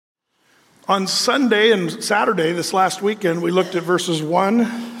On Sunday and Saturday, this last weekend, we looked at verses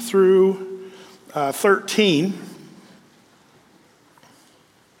 1 through 13.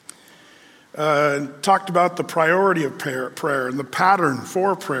 Talked about the priority of prayer and the pattern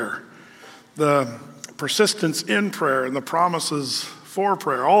for prayer, the persistence in prayer and the promises for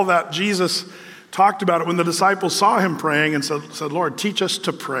prayer. All of that, Jesus talked about it when the disciples saw him praying and said, Lord, teach us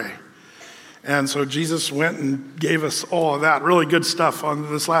to pray. And so Jesus went and gave us all of that. Really good stuff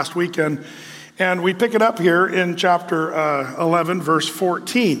on this last weekend. And we pick it up here in chapter 11, verse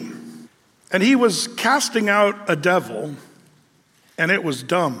 14. And he was casting out a devil, and it was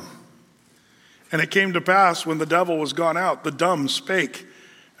dumb. And it came to pass when the devil was gone out, the dumb spake,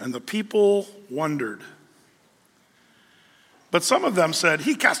 and the people wondered. But some of them said,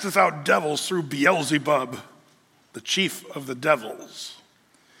 he casteth out devils through Beelzebub, the chief of the devils.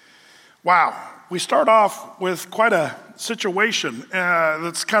 Wow, we start off with quite a situation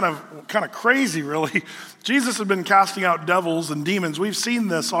that's kind of crazy, really. Jesus had been casting out devils and demons. We've seen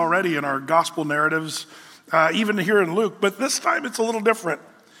this already in our gospel narratives, even here in Luke, but this time it's a little different.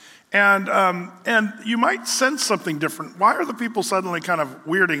 And you might sense something different. Why are the people suddenly kind of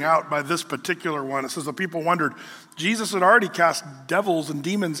weirding out by this particular one? It says the people wondered. Jesus had already cast devils and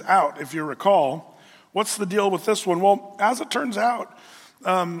demons out, if you recall. What's the deal with this one? Well, as it turns out,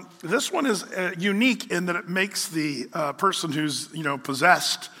 this one is unique in that it makes the person who's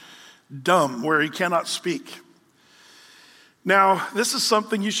possessed dumb, where he cannot speak. Now, this is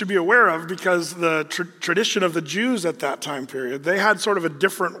something you should be aware of because the tradition of the Jews at that time period, they had sort of a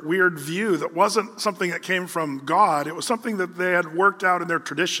different weird view that wasn't something that came from God. It was something that they had worked out in their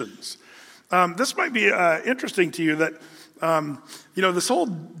traditions. This might be interesting to you that, this whole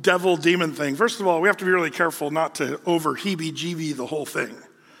devil demon thing. First of all, we have to be really careful not to over heebie-jeebie the whole thing.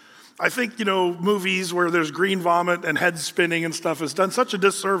 I think, movies where there's green vomit and head spinning and stuff has done such a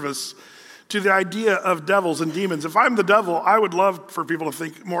disservice to the idea of devils and demons. If I'm the devil, I would love for people to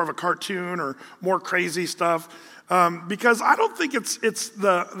think more of a cartoon or more crazy stuff, because I don't think it's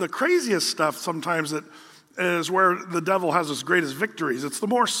the craziest stuff sometimes that is where the devil has his greatest victories. It's the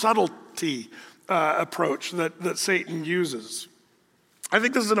more subtlety approach that Satan uses. I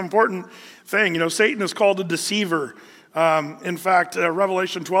think this is an important thing. Satan is called a deceiver. In fact,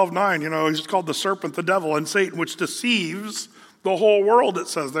 Revelation 12:9, he's called the serpent, the devil, and Satan, which deceives the whole world, it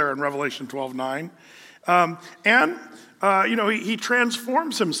says there in Revelation 12:9. He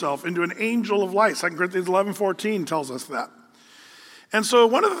transforms himself into an angel of light. 2 Corinthians 11:14 tells us that. And so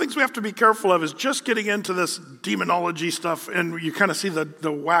one of the things we have to be careful of is just getting into this demonology stuff, and you kind of see the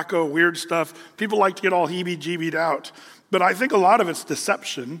wacko, weird stuff. People like to get all heebie-jeebied out. But I think a lot of it's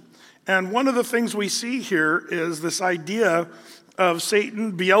deception. And one of the things we see here is this idea of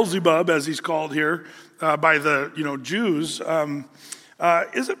Satan, Beelzebub, as he's called here, by the Jews.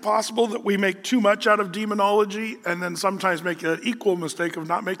 Is it possible that we make too much out of demonology and then sometimes make an equal mistake of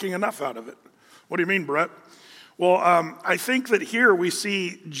not making enough out of it? What do you mean, Brett? Well, I think that here we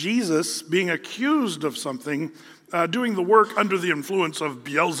see Jesus being accused of something, doing the work under the influence of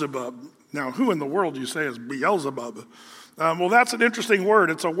Beelzebub. Now, who in the world do you say is Beelzebub? Well, that's an interesting word.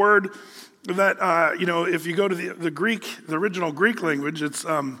 It's a word that, if you go to the Greek, the original Greek language, it's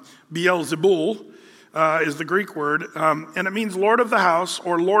Beelzebul is the Greek word, and it means Lord of the house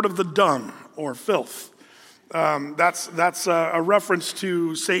or Lord of the dung or filth. That's a reference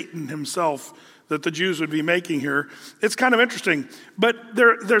to Satan himself that the Jews would be making here. It's kind of interesting, but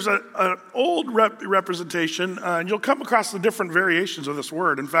there's an old representation, and you'll come across the different variations of this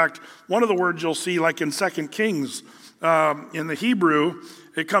word. In fact, one of the words you'll see, like in 2 Kings, in the Hebrew,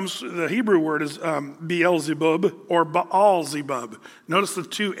 the Hebrew word is Beelzebub or Baalzebub. Notice the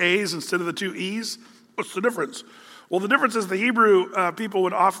two A's instead of the two E's. What's the difference? Well, the difference is the Hebrew people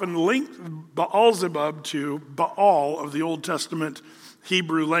would often link Beelzebub to Baal of the Old Testament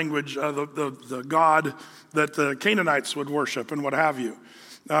Hebrew language, the god that the Canaanites would worship and what have you.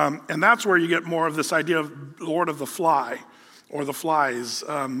 And that's where you get more of this idea of Lord of the Fly or the flies.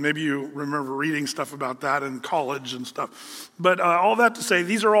 Maybe you remember reading stuff about that in college and stuff. But all that to say,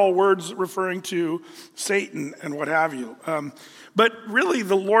 these are all words referring to Satan and what have you. But really,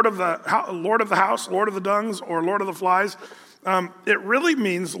 the Lord of the house, Lord of the dungs, or Lord of the flies, it really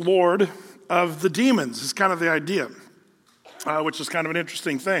means Lord of the demons is kind of the idea, which is kind of an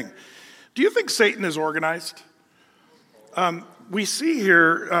interesting thing. Do you think Satan is organized? We see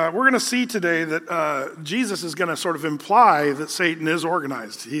here, we're going to see today that Jesus is going to sort of imply that Satan is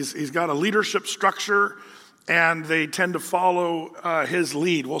organized. He's got a leadership structure, and they tend to follow his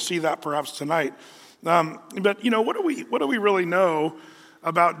lead. We'll see that perhaps tonight. But what do we really know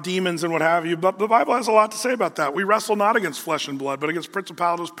about demons and what have you, but the Bible has a lot to say about that. We wrestle not against flesh and blood, but against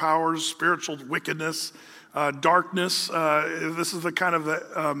principalities, powers, spiritual wickedness, darkness. This is the kind of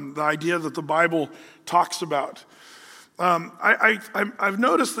the idea that the Bible talks about. I've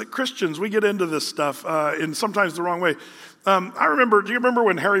noticed that Christians, we get into this stuff in sometimes the wrong way. Do you remember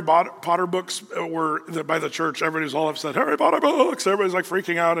when Harry Potter books were by the church? Everybody was all upset. Harry Potter books. Everybody's like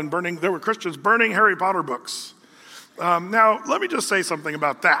freaking out and burning. There were Christians burning Harry Potter books. Now, let me just say something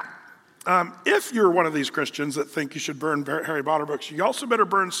about that. If you're one of these Christians that think you should burn Harry Potter books, you also better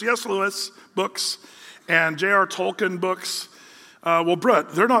burn C.S. Lewis books and J.R. Tolkien books. Well, Brett,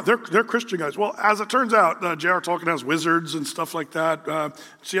 they're Christian guys. Well, as it turns out, J.R. Tolkien has wizards and stuff like that.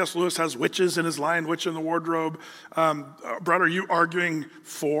 C.S. Lewis has witches in his Lion Witch in the Wardrobe. Brett, are you arguing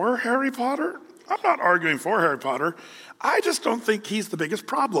for Harry Potter? I'm not arguing for Harry Potter. I just don't think he's the biggest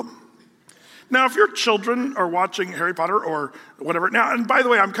problem. Now, if your children are watching Harry Potter or whatever, now, and by the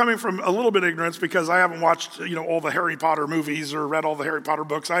way, I'm coming from a little bit of ignorance because I haven't watched, all the Harry Potter movies or read all the Harry Potter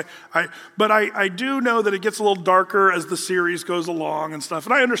books. But I do know that it gets a little darker as the series goes along and stuff,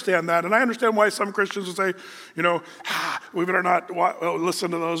 and I understand that, and I understand why some Christians would say, we better not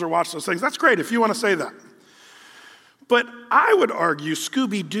listen to those or watch those things. That's great if you want to say that. But I would argue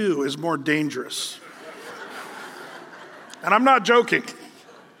Scooby-Doo is more dangerous. And I'm not joking.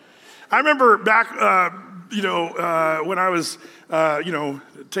 I remember back, when I was,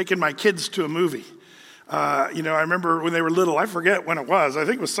 taking my kids to a movie. I remember when they were little. I forget when it was. I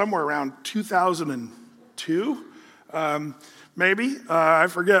think it was somewhere around 2002, maybe. I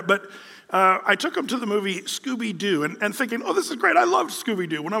forget. But I took them to the movie Scooby-Doo and thinking, oh, this is great. I loved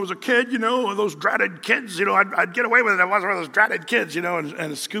Scooby-Doo. When I was a kid, those dratted kids, I'd get away with it. I was one of those dratted kids, and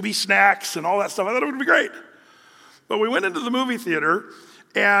Scooby snacks and all that stuff. I thought it would be great. But we went into the movie theater.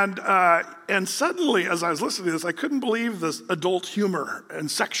 And suddenly, as I was listening to this, I couldn't believe this adult humor and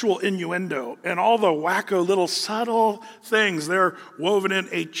sexual innuendo and all the wacko little subtle things they're woven in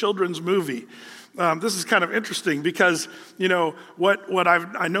a children's movie. This is kind of interesting because, what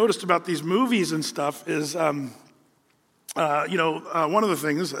I noticed about these movies and stuff is, one of the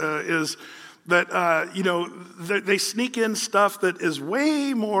things is that, they sneak in stuff that is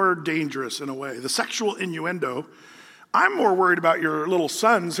way more dangerous in a way. The sexual innuendo. I'm more worried about your little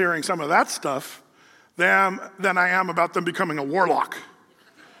sons hearing some of that stuff than I am about them becoming a warlock.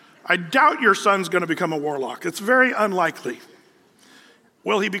 I doubt your son's going to become a warlock. It's very unlikely.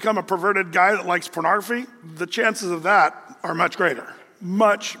 Will he become a perverted guy that likes pornography? The chances of that are much greater.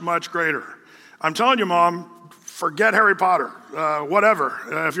 Much, much greater. I'm telling you, Mom, forget Harry Potter.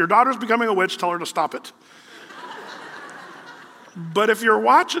 Whatever. If your daughter's becoming a witch, tell her to stop it. But if you're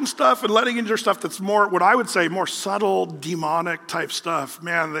watching stuff and letting into stuff that's more, what I would say, more subtle, demonic type stuff,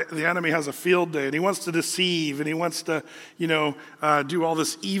 man, the enemy has a field day, and he wants to deceive, and he wants to, do all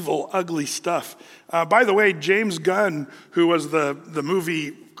this evil, ugly stuff. By the way, James Gunn, who was the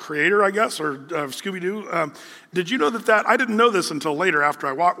movie creator, I guess, or Scooby-Doo, did you know that I didn't know this until later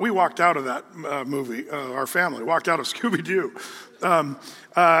after we walked out of that movie, our family walked out of Scooby-Doo.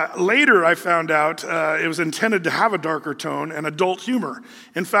 Later, I found out it was intended to have a darker tone and adult humor.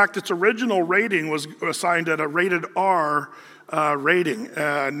 In fact, its original rating was assigned at a rated R rating.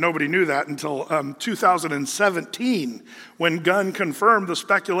 Nobody knew that until 2017, when Gunn confirmed the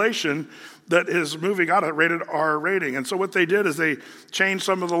speculation that his movie got a rated R rating. And so what they did is they changed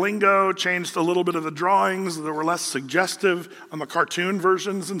some of the lingo, changed a little bit of the drawings that were less suggestive on the cartoon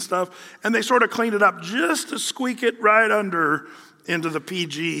versions and stuff, and they sort of cleaned it up just to squeak it right under into the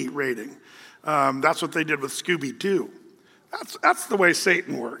PG rating. That's what they did with Scooby-Doo. That's the way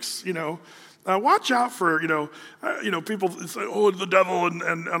Satan works, Watch out for, people say, oh, the devil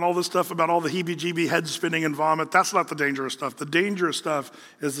and all this stuff about all the heebie-jeebie head spinning and vomit. That's not the dangerous stuff. The dangerous stuff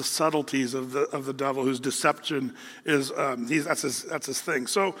is the subtleties of the devil, whose deception is, that's his thing.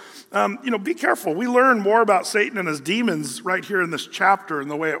 So, be careful. We learn more about Satan and his demons right here in this chapter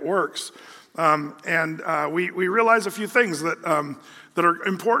and the way it works. We realize a few things that are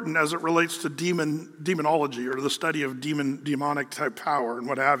important as it relates to demonology or the study of demonic type power and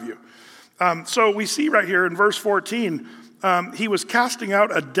what have you. So we see right here in verse 14, he was casting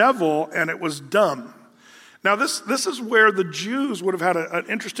out a devil and it was dumb. Now this is where the Jews would have had an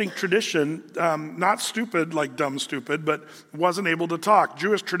interesting tradition, not stupid like dumb stupid, but wasn't able to talk.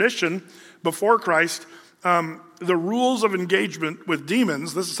 Jewish tradition before Christ, the rules of engagement with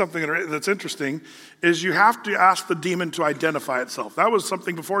demons, this is something that's interesting, is you have to ask the demon to identify itself. That was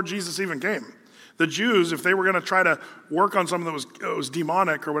something before Jesus even came. The Jews, if they were going to try to work on something that was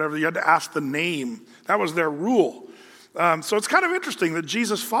demonic or whatever, you had to ask the name. That was their rule. So it's kind of interesting that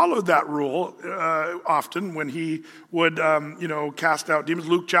Jesus followed that rule often when he would, cast out demons.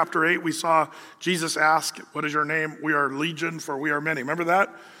 Luke chapter 8, we saw Jesus ask, "What is your name?" "We are legion, for we are many." Remember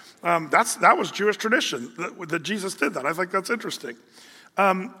that? That was Jewish tradition that Jesus did that. I think that's interesting.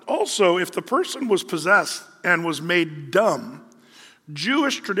 Also, if the person was possessed and was made dumb,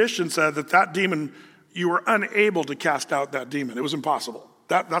 Jewish tradition said that demon, you were unable to cast out that demon. It was impossible.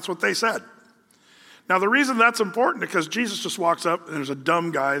 That's what they said. Now, the reason that's important is because Jesus just walks up and there's a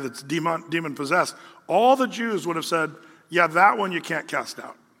dumb guy that's demon possessed. All the Jews would have said, yeah, that one you can't cast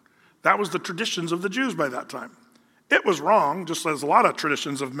out. That was the traditions of the Jews by that time. It was wrong, just as a lot of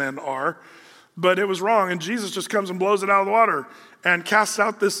traditions of men are, but it was wrong. And Jesus just comes and blows it out of the water and casts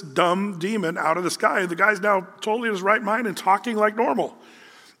out this dumb demon out of the sky. The guy's now totally in his right mind and talking like normal.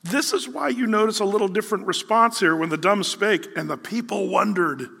 This is why you notice a little different response here when the dumb spake and the people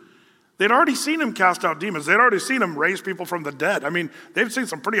wondered. They'd already seen him cast out demons. They'd already seen him raise people from the dead. I mean, they've seen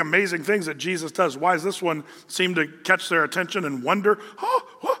some pretty amazing things that Jesus does. Why does this one seem to catch their attention and wonder?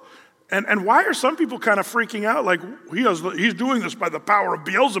 And why are some people kind of freaking out like he's doing this by the power of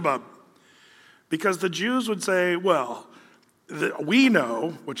Beelzebub? Because the Jews would say, well, we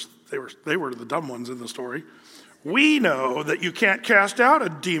know, which they were the dumb ones in the story, we know that you can't cast out a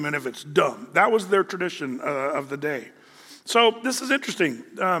demon if it's dumb. That was their tradition of the day. So this is interesting.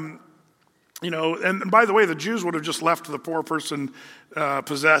 And by the way, the Jews would have just left the poor person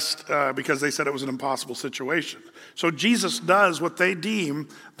possessed because they said it was an impossible situation. So Jesus does what they deem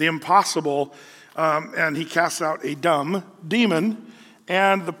the impossible, and he casts out a dumb demon.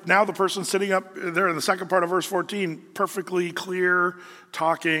 And now the person sitting up there in the second part of verse 14, perfectly clear,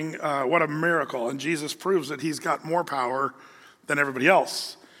 talking, what a miracle. And Jesus proves that he's got more power than everybody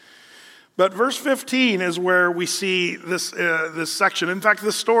else. But verse 15 is where we see this section. In fact,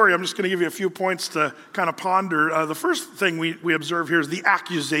 this story, I'm just going to give you a few points to kind of ponder. The first thing we observe here is the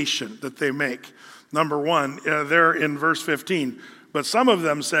accusation that they make. Number one, there in verse 15. But some of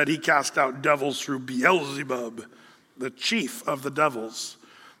them said he cast out devils through Beelzebub, the chief of the devils.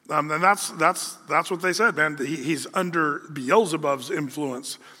 And that's what they said, man. He's under Beelzebub's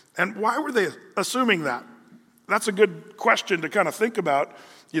influence. And why were they assuming that? That's a good question to kind of think about.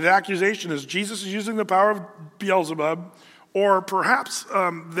 The accusation is Jesus is using the power of Beelzebub, or perhaps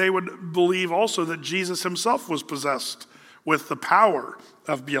they would believe also that Jesus himself was possessed with the power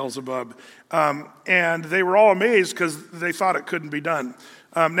of Beelzebub. And they were all amazed because they thought it couldn't be done.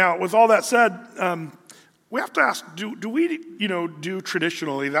 Now, with all that said, we have to ask, do we do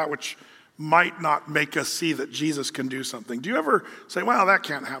traditionally that which might not make us see that Jesus can do something? Do you ever say, well, that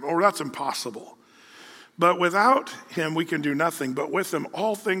can't happen, or that's impossible? But without him, we can do nothing. But with him,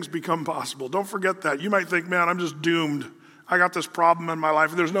 all things become possible. Don't forget that. You might think, man, I'm just doomed. I got this problem in my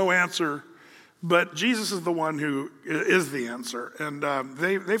life. There's no answer. But Jesus is the one who is the answer. And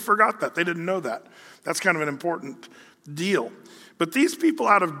they forgot that. They didn't know that. That's kind of an important deal. But these people,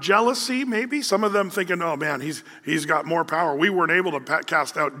 out of jealousy, maybe, some of them thinking, oh, man, he's got more power. We weren't able to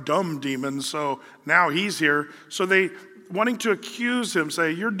cast out dumb demons, so now he's here. So they, wanting to accuse him,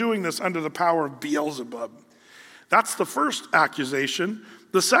 say, you're doing this under the power of Beelzebub. That's the first accusation.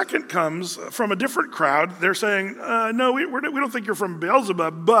 The second comes from a different crowd. They're saying, no, we don't think you're from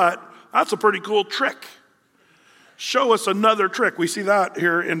Beelzebub, but that's a pretty cool trick. Show us another trick. We see that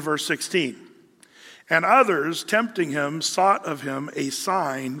here in verse 16. And others, tempting him, sought of him a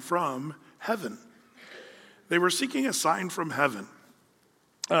sign from heaven. They were seeking a sign from heaven.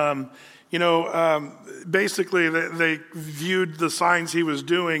 Basically, they viewed the signs he was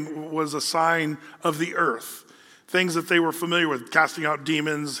doing was a sign of the earth. Things that they were familiar with, casting out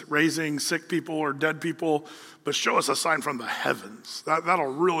demons, raising sick people or dead people, but show us a sign from the heavens.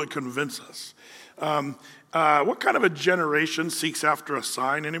 That'll really convince us. What kind of a generation seeks after a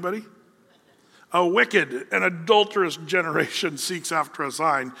sign? Anybody? A wicked and adulterous generation seeks after a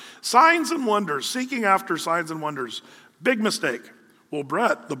sign. Signs and wonders, seeking after signs and wonders. Big mistake. Well,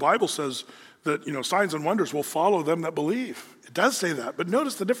 Brett, the Bible says that, signs and wonders will follow them that believe. It does say that, but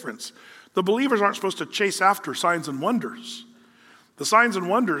notice the difference. The believers aren't supposed to chase after signs and wonders. The signs and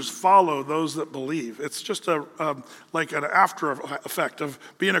wonders follow those that believe. It's just like an after effect of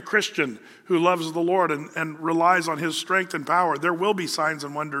being a Christian who loves the Lord and relies on his strength and power. There will be signs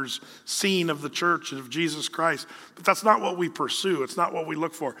and wonders seen of the church of Jesus Christ, but that's not what we pursue. It's not what we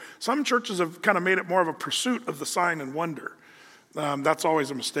look for. Some churches have kind of made it more of a pursuit of the sign and wonder. That's always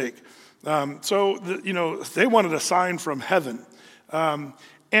a mistake. So they wanted a sign from heaven.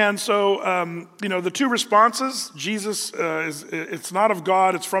 And so, the two responses, Jesus, it's not of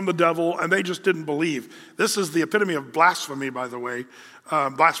God, it's from the devil, and they just didn't believe. This is the epitome of blasphemy, by the way.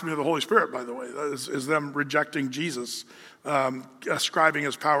 Blasphemy of the Holy Spirit, by the way, is them rejecting Jesus, ascribing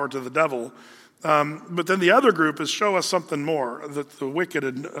his power to the devil. But then the other group is show us something more, the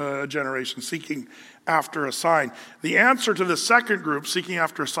wicked generation seeking after a sign. The answer to the second group, seeking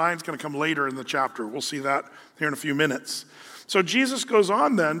after a sign, is going to come later in the chapter. We'll see that here in a few minutes. So Jesus goes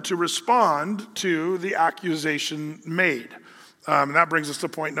on then to respond to the accusation made. And that brings us to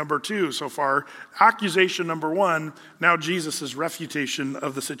point number 2 so far. Accusation number 1, now Jesus' refutation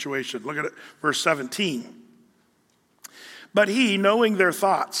of the situation. Look at it, verse 17. But he, knowing their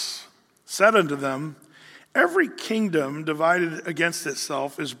thoughts, said unto them, every kingdom divided against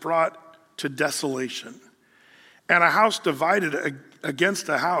itself is brought to desolation, and a house divided against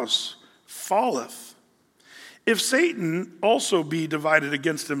a house falleth. If Satan also be divided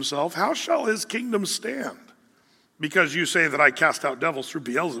against himself, how shall his kingdom stand? Because you say that I cast out devils through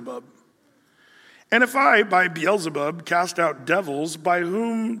Beelzebub. And if I, by Beelzebub, cast out devils, by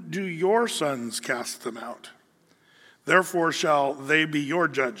whom do your sons cast them out? Therefore shall they be your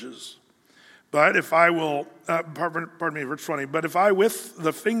judges. But if I will, verse 20, but if I with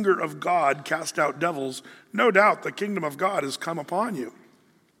the finger of God cast out devils, no doubt the kingdom of God is come upon you.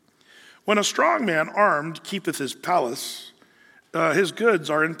 When a strong man armed keepeth his palace, his goods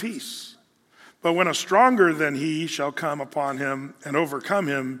are in peace. But when a stronger than he shall come upon him and overcome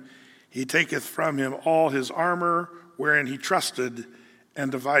him, he taketh from him all his armor wherein he trusted,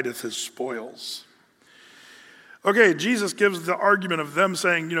 and divideth his spoils. Okay, Jesus gives the argument of them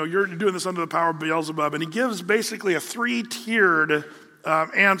saying, you're doing this under the power of Beelzebub, and he gives basically a 3-tiered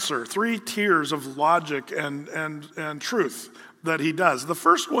answer, 3 tiers of logic and truth that he does. The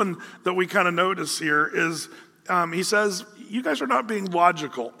first one that we kind of notice here is he says, you guys are not being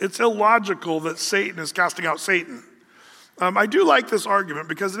logical. It's illogical that Satan is casting out Satan. I do like this argument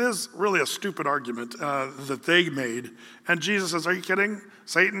because it is really a stupid argument that they made. And Jesus says, are you kidding?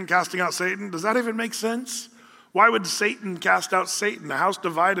 Satan casting out Satan? Does that even make sense? Why would Satan cast out Satan? A house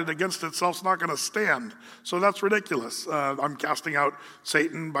divided against itself is not going to stand. So that's ridiculous. I'm casting out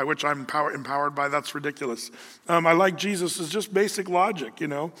Satan, by which I'm empowered by. That's ridiculous. I like Jesus' just basic logic,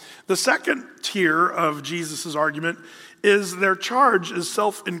 The second tier of Jesus' argument is their charge is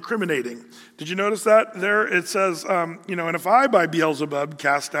self-incriminating. Did you notice that? There it says, and if I by Beelzebub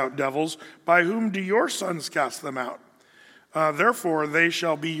cast out devils, by whom do your sons cast them out? Therefore they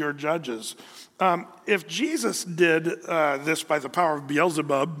shall be your judges. If Jesus did this by the power of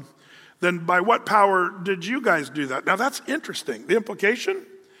Beelzebub, then by what power did you guys do that? Now that's interesting. The implication,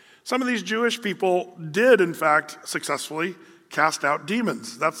 some of these Jewish people did in fact successfully cast out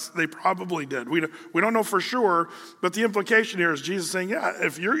demons. They probably did. We don't know for sure, but the implication here is Jesus saying, yeah,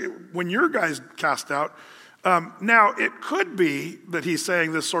 when your guys cast out, now it could be that he's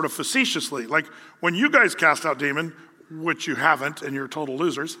saying this sort of facetiously, like when you guys cast out demon, which you haven't, and you're total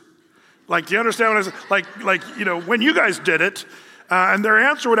losers. Like, do you understand what I say? When you guys did it, and their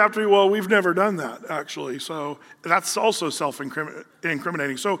answer would have to be, well, we've never done that, actually. So that's also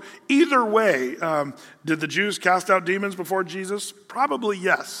self-incriminating. So either way, did the Jews cast out demons before Jesus? Probably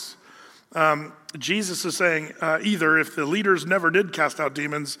yes. Jesus is saying either if the leaders never did cast out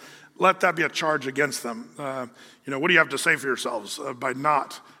demons, let that be a charge against them. What do you have to say for yourselves by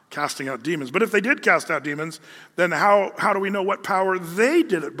not casting out demons? But if they did cast out demons, then how do we know what power they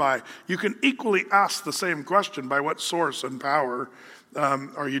did it by? You can equally ask the same question: by what source and power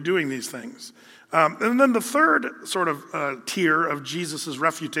are you doing these things? And then the third sort of tier of Jesus'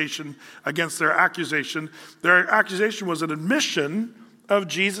 refutation against their accusation was an admission of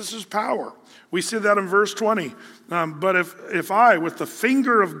Jesus' power. We see that in verse 20. But if I, with the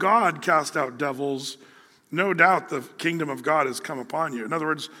finger of God, cast out devils, no doubt the kingdom of God has come upon you. In other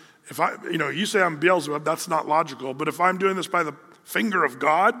words, if you say I'm Beelzebub, that's not logical. But if I'm doing this by the finger of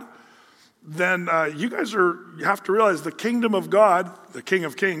God, then you have to realize the kingdom of God, the King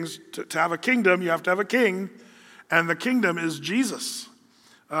of Kings, to have a kingdom, you have to have a king. And the kingdom is Jesus.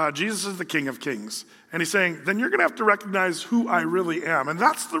 Jesus is the King of Kings. And he's saying, then you're going to have to recognize who I really am. And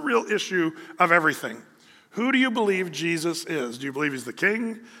that's the real issue of everything. Who do you believe Jesus is? Do you believe he's the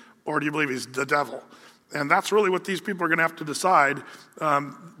king, or do you believe he's the devil? And that's really what these people are going to have to decide.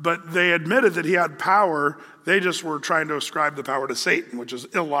 But they admitted that he had power. They just were trying to ascribe the power to Satan, which is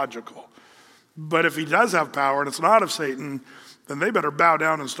illogical. But if he does have power and it's not of Satan, then they better bow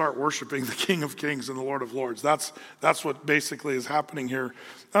down and start worshiping the King of Kings and the Lord of Lords. That's what basically is happening here.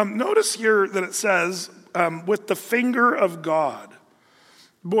 Notice here that it says, with the finger of God.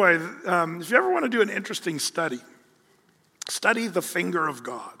 Boy, if you ever want to do an interesting study, Study the finger of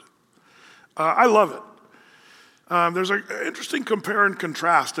God. I love it. There's an interesting compare and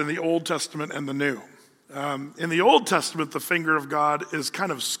contrast in the Old Testament and the New. In the Old Testament, the finger of God is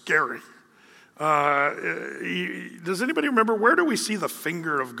kind of scary. Does anybody remember, where do we see the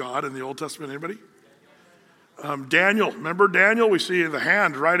finger of God in the Old Testament? Anybody? Daniel. Remember Daniel? We see the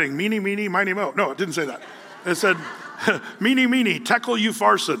hand writing, meeny, meeny, miny, mo. No, it didn't say that. It said, meeny, meeny, tekel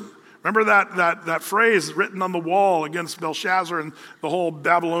upharsin. Remember that phrase written on the wall against Belshazzar and the whole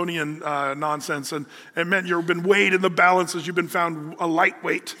Babylonian nonsense. And it meant you've been weighed in the balances. You've been found a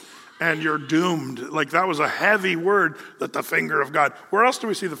lightweight and you're doomed. Like that was a heavy word, that the finger of God. Where else do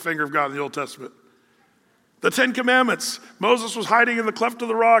we see the finger of God in the Old Testament? The Ten Commandments. Moses was hiding in the cleft of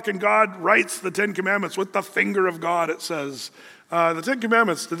the rock and God writes the Ten Commandments with the finger of God, it says. The Ten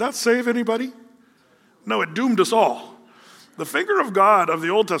Commandments, did that save anybody? No, it doomed us all. The finger of God of the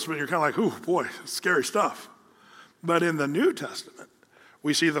Old Testament, you're kind of like, ooh, boy, scary stuff. But in the New Testament,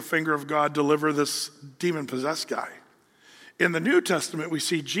 we see the finger of God deliver this demon-possessed guy. In the New Testament, we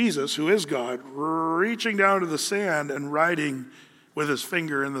see Jesus, who is God, reaching down to the sand and writing with his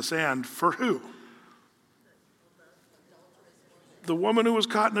finger in the sand for who? The woman who was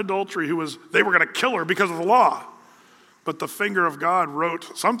caught in adultery, they were going to kill her because of the law. But the finger of God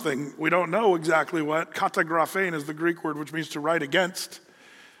wrote something. We don't know exactly what. Katagraphein is the Greek word, which means to write against.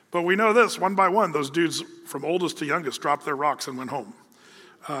 But we know this, one by one, those dudes from oldest to youngest dropped their rocks and went home.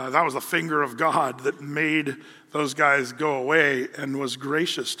 That was the finger of God that made those guys go away and was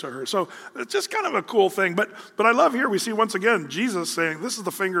gracious to her. So it's just kind of a cool thing. But I love here we see once again Jesus saying, this is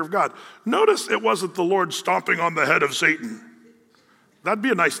the finger of God. Notice it wasn't the Lord stomping on the head of Satan. That'd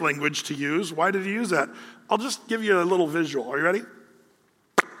be a nice language to use. Why did he use that? I'll just give you a little visual. Are you ready?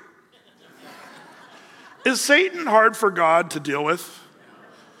 Is Satan hard for God to deal with?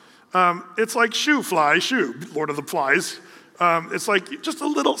 It's like shoe, Lord of the Flies. It's like just a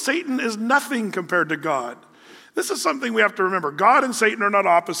little, Satan is nothing compared to God. This is something we have to remember. God and Satan are not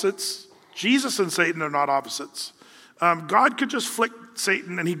opposites. Jesus and Satan are not opposites. God could just flick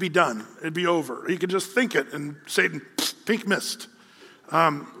Satan and he'd be done. It'd be over. He could just think it and Satan, pink mist.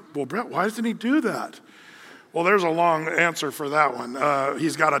 Well, Brett, why doesn't he do that? Well, there's a long answer for that one.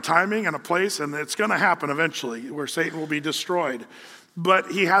 He's got a timing and a place, and it's going to happen eventually where Satan will be destroyed.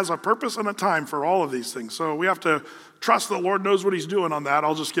 But he has a purpose and a time for all of these things. So we have to trust the Lord knows what he's doing on that.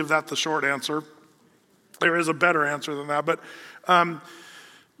 I'll just give that the short answer. There is a better answer than that. But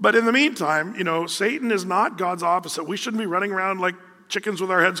in the meantime, Satan is not God's opposite. We shouldn't be running around like chickens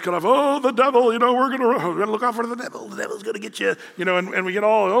with our heads cut off. Oh, the devil, we're going to look out for the devil. The devil's going to get you, and we get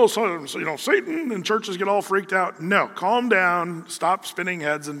all, Satan, and churches get all freaked out. No, calm down, stop spinning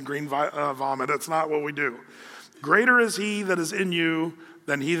heads and green vomit. That's not what we do. Greater is he that is in you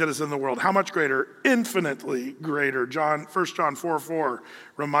than he that is in the world. How much greater? Infinitely greater. 1 John 4:4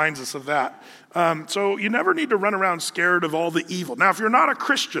 reminds us of that. So you never need to run around scared of all the evil. Now, if you're not a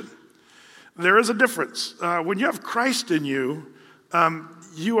Christian, there is a difference. When you have Christ in you,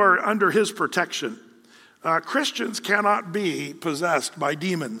 you are under his protection. Christians cannot be possessed by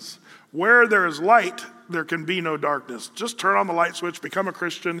demons. Where there is light, there can be no darkness. Just turn on the light switch, become a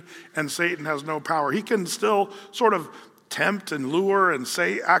Christian, and Satan has no power. He can still sort of tempt and lure and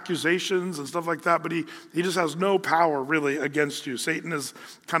say accusations and stuff like that, but he just has no power really against you. Satan is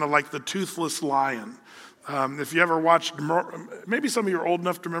kind of like the toothless lion. If you ever watched, maybe some of you are old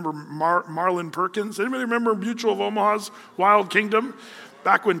enough to remember Marlon Perkins. Anybody remember Mutual of Omaha's Wild Kingdom?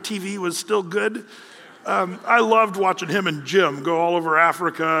 Back when TV was still good. I loved watching him and Jim go all over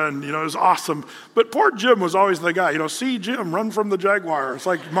Africa, and it was awesome. But poor Jim was always the guy. See Jim run from the jaguar. It's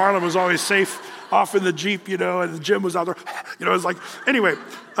like Marlon was always safe off in the Jeep, and Jim was out there. It was like anyway.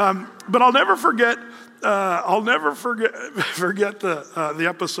 But I'll never forget. Forget the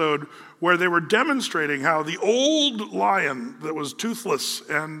episode where they were demonstrating how the old lion that was toothless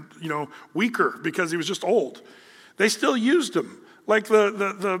and weaker because he was just old, they still used him. Like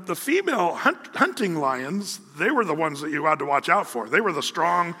the female hunting lions, they were the ones that you had to watch out for. They were the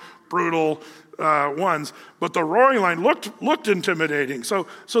strong, brutal ones. But the roaring lion looked intimidating. So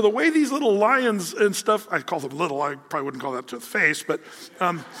the way these little lions and stuff, I call them little, I probably wouldn't call that to the face, but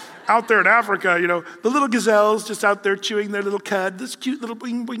out there in Africa, the little gazelles just out there chewing their little cud, this cute little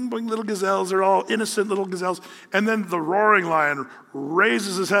boing, boing, boing little gazelles, they're all innocent little gazelles. And then the roaring lion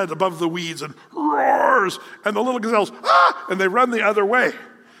raises his head above the weeds and roars, and the little gazelles, and they run the other way.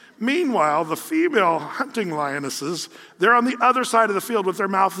 Meanwhile, the female hunting lionesses, they're on the other side of the field with their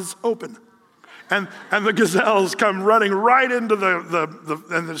mouths open. And the gazelles come running right into the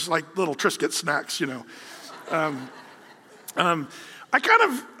and there's like little Triscuit snacks, I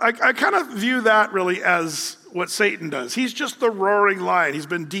kind of view that really as what Satan does. He's just the roaring lion. He's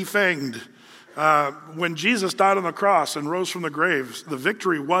been defanged. When Jesus died on the cross and rose from the grave, the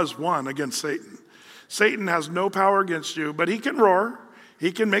victory was won against Satan. Satan has no power against you, but he can roar,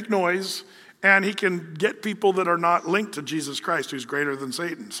 he can make noise, and he can get people that are not linked to Jesus Christ, who's greater than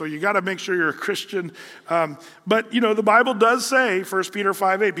Satan. So you got to make sure you're a Christian. But the Bible does say, 1 Peter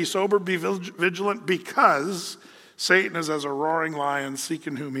 5:8, be sober, be vigilant, because Satan is as a roaring lion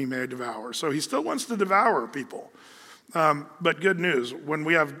seeking whom he may devour. So he still wants to devour people. But good news, when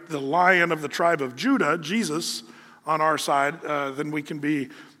we have the Lion of the tribe of Judah, Jesus, on our side, then we can be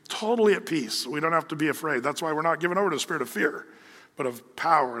totally at peace. We don't have to be afraid. That's why we're not given over to the spirit of fear, but of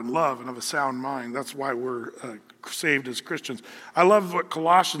power and love and of a sound mind. That's why we're saved as Christians. I love what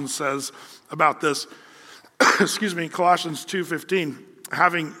Colossians says about this. Excuse me, Colossians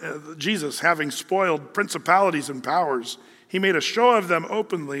 2:15. Jesus, having spoiled principalities and powers, he made a show of them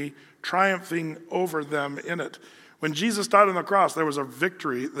openly, triumphing over them in it. When Jesus died on the cross, there was a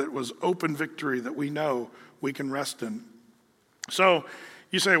victory that was open victory that we know we can rest in. So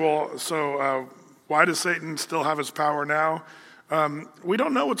you say, well, why does Satan still have his power now? We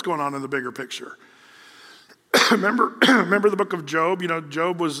don't know what's going on in the bigger picture. Remember the book of Job?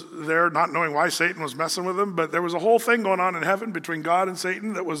 Job was there not knowing why Satan was messing with him, but there was a whole thing going on in heaven between God and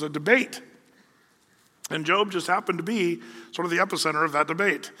Satan that was a debate. And Job just happened to be sort of the epicenter of that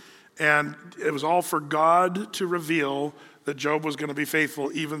debate. And it was all for God to reveal that Job was going to be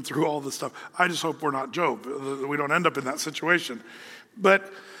faithful even through all this stuff. I just hope we're not Job. We don't end up in that situation.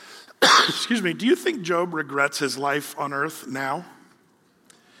 But, excuse me, do you think Job regrets his life on earth now?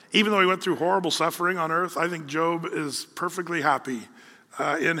 Even though he went through horrible suffering on earth, I think Job is perfectly happy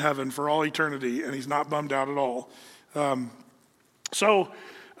in heaven for all eternity, and he's not bummed out at all.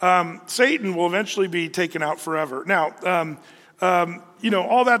 Satan will eventually be taken out forever. Now,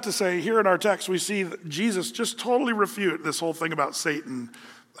 all that to say, here in our text, we see that Jesus just totally refute this whole thing about Satan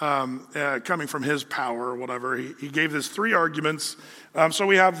coming from his power or whatever. He gave this 3 arguments. So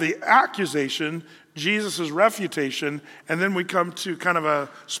we have the accusation, Jesus' refutation, and then we come to kind of a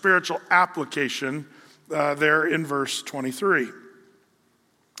spiritual application there in verse 23.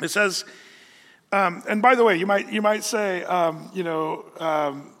 It says, and by the way, you might say,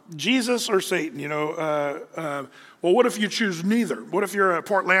 Jesus or Satan, well, what if you choose neither? What if you're a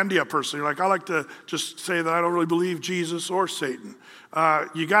Portlandia person? You're like, I like to just say that I don't really believe Jesus or Satan.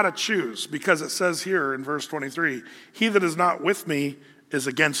 You got to choose, because it says here in verse 23, he that is not with me is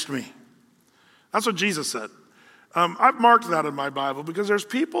against me. That's what Jesus said. I've marked that in my Bible because there's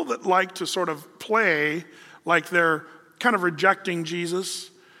people that like to sort of play like they're kind of rejecting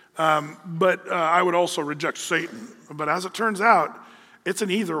Jesus, but I would also reject Satan. But as it turns out, it's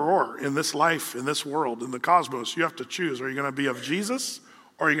an either or in this life, in this world, in the cosmos. You have to choose. Are you going to be of Jesus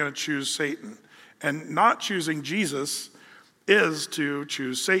or are you going to choose Satan? And not choosing Jesus is to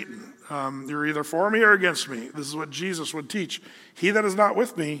choose Satan. You're either for me or against me. This is what Jesus would teach. He that is not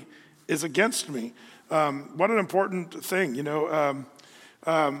with me is against me. What an important thing,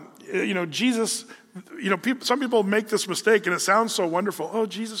 Jesus, some people make this mistake and it sounds so wonderful. Oh,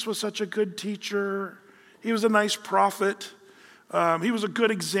 Jesus was such a good teacher. He was a nice prophet. He was a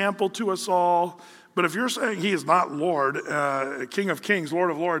good example to us all. But if you're saying he is not Lord, King of Kings,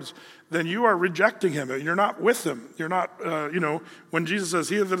 Lord of Lords, then you are rejecting him. You're not with him. You're not, when Jesus says,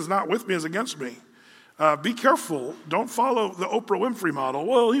 he that is not with me is against me. Be careful. Don't follow the Oprah Winfrey model.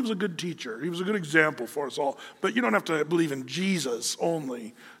 Well, he was a good teacher. He was a good example for us all. But you don't have to believe in Jesus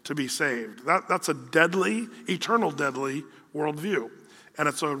only to be saved. That's a deadly, eternal deadly worldview. And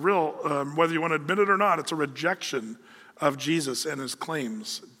it's a real, whether you want to admit it or not, it's a rejection of Jesus and his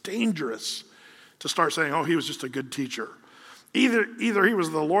claims. Dangerous to start saying, oh, he was just a good teacher. Either he was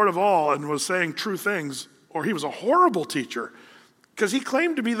the Lord of all and was saying true things, or he was a horrible teacher because he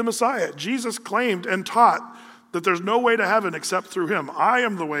claimed to be the Messiah. Jesus claimed and taught that there's no way to heaven except through him. I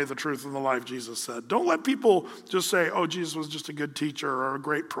am the way, the truth, and the life, Jesus said. Don't let people just say, oh, Jesus was just a good teacher or a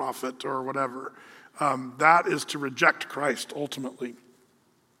great prophet or whatever. That is to reject Christ ultimately.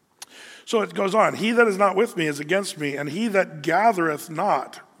 So it goes on. He that is not with me is against me, and he that gathereth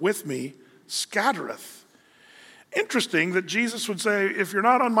not with me scattereth. Interesting that Jesus would say, if you're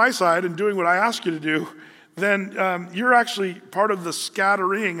not on my side and doing what I ask you to do, then you're actually part of the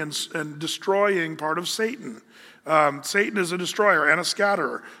scattering and destroying part of Satan. Satan is a destroyer and a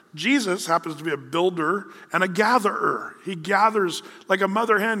scatterer. Jesus happens to be a builder and a gatherer. He gathers, like a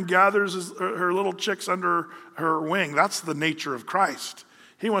mother hen gathers her little chicks under her wing. That's the nature of Christ.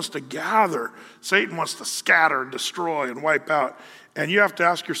 He wants to gather. Satan wants to scatter, destroy, and wipe out. And you have to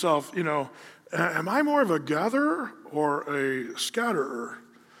ask yourself, am I more of a gatherer or a scatterer?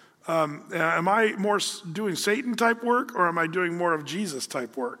 Am I more doing Satan type work, or am I doing more of Jesus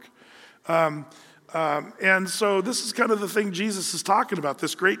type work? And so this is kind of the thing Jesus is talking about,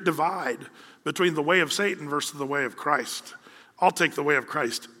 this great divide between the way of Satan versus the way of Christ. I'll take the way of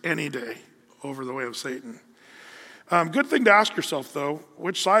Christ any day over the way of Satan. Good thing to ask yourself, though,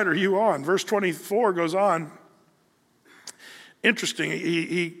 which side are you on? Verse 24 goes on. Interesting,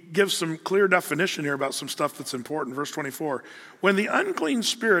 he gives some clear definition here about some stuff that's important. Verse 24, when the unclean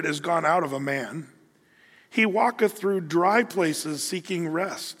spirit is gone out of a man, he walketh through dry places seeking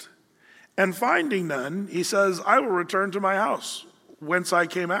rest. And finding none, he says, I will return to my house, whence I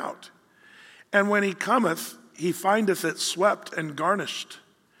came out. And when he cometh, he findeth it swept and garnished.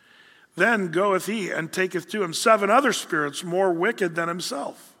 Then goeth he and taketh to him 7 other spirits more wicked than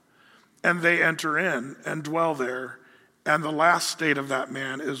himself. And they enter in and dwell there. And the last state of that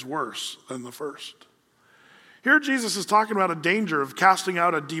man is worse than the first. Here Jesus is talking about a danger of casting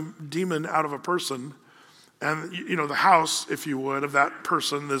out a demon out of a person. And, the house, if you would, of that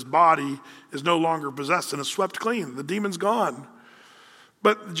person, this body, is no longer possessed and is swept clean. The demon's gone.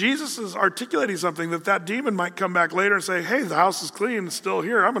 But Jesus is articulating something that demon might come back later and say, hey, the house is clean, it's still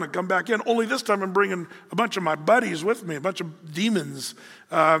here. I'm going to come back in. Only this time I'm bringing a bunch of my buddies with me, a bunch of demons.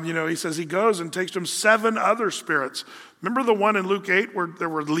 He says he goes and takes to him 7 other spirits. Remember the one in Luke 8 where there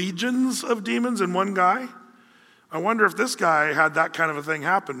were legions of demons in one guy? I wonder if this guy had that kind of a thing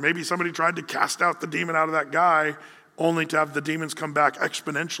happen. Maybe somebody tried to cast out the demon out of that guy only to have the demons come back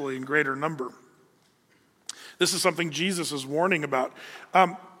exponentially in greater number. This is something Jesus is warning about.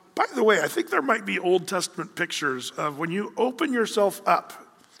 By the way, I think there might be Old Testament pictures of when you open yourself up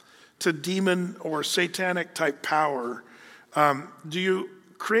to demon or satanic type power, do you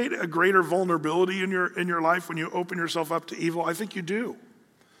create a greater vulnerability in your life when you open yourself up to evil? I think you do.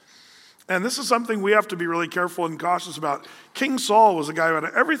 And this is something we have to be really careful and cautious about. King Saul was a guy who had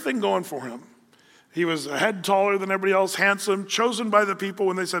everything going for him. He was a head taller than everybody else, handsome, chosen by the people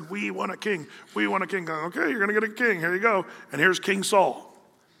when they said, we want a king, we want a king. Okay, you're going to get a king, here you go. And here's King Saul.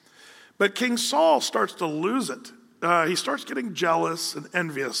 But King Saul starts to lose it. He starts getting jealous and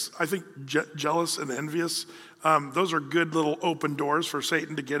envious. I think jealous and envious, those are good little open doors for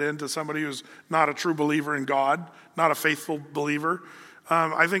Satan to get into somebody who's not a true believer in God, not a faithful believer.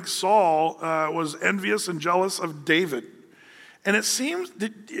 I think Saul was envious and jealous of David. And it seems,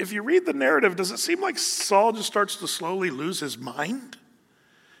 if you read the narrative, does it seem like Saul just starts to slowly lose his mind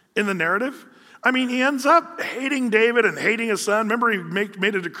in the narrative? I mean, he ends up hating David and hating his son. Remember, he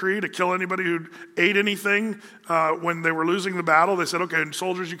made a decree to kill anybody who ate anything when they were losing the battle. They said, okay,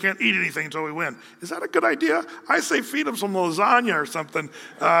 soldiers, you can't eat anything until we win. Is that a good idea? I say feed them some lasagna or something.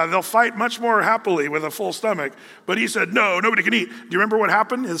 They'll fight much more happily with a full stomach. But he said, no, nobody can eat. Do you remember what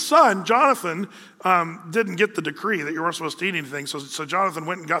happened? His son, Jonathan, didn't get the decree that you weren't supposed to eat anything. So Jonathan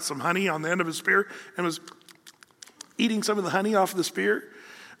went and got some honey on the end of his spear and was eating some of the honey off the spear.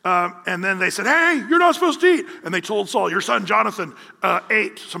 And then they said, hey, you're not supposed to eat. And they told Saul, your son Jonathan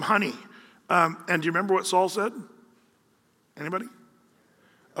ate some honey. And do you remember what Saul said? Anybody?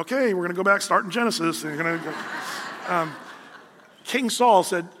 Okay, we're going to go back, start in Genesis. And we're going to King Saul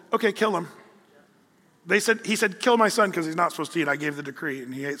said, okay, kill him. He said, kill my son because he's not supposed to eat. I gave the decree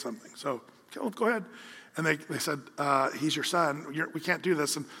and he ate something. So kill him, go ahead. And they said, he's your son. We can't do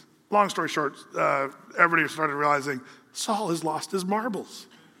this. And long story short, everybody started realizing Saul has lost his marbles.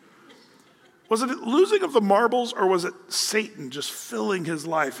 Was it losing of the marbles, or was it Satan just filling his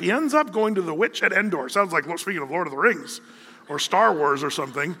life? He ends up going to the witch at Endor. Sounds like, speaking of Lord of the Rings or Star Wars or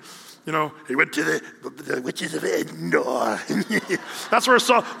something. He went to the witches of Endor. That's where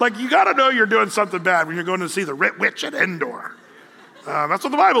Saul, you got to know you're doing something bad when you're going to see the witch at Endor. That's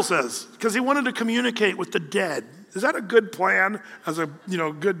what the Bible says, because he wanted to communicate with the dead. Is that a good plan as a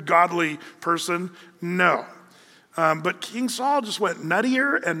good godly person? No. But King Saul just went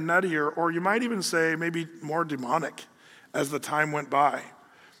nuttier and nuttier, or you might even say maybe more demonic as the time went by.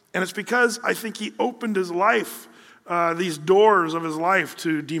 And it's because I think he opened his life, these doors of his life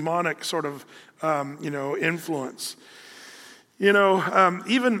to demonic sort of, influence. We could go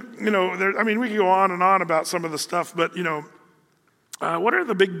on and on about some of the stuff, but, what are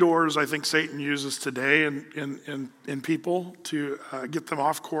the big doors I think Satan uses today in people to get them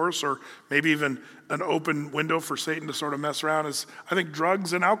off course, or maybe even an open window for Satan to sort of mess around? Is I think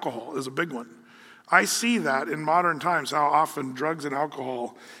drugs and alcohol is a big one. I see that in modern times, how often drugs and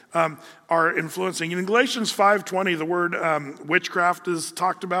alcohol are influencing. In Galatians 5:20, the word witchcraft is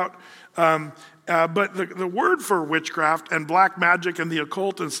talked about. But the word for witchcraft and black magic and the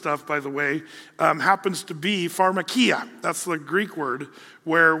occult and stuff, by the way, happens to be pharmakia. That's the Greek word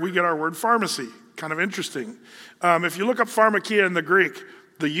where we get our word pharmacy. Kind of interesting. If you look up pharmakia in the Greek,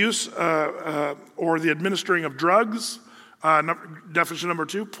 the use or the administering of drugs, definition number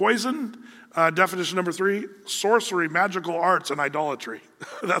 2, poison, definition number 3, sorcery, magical arts, and idolatry.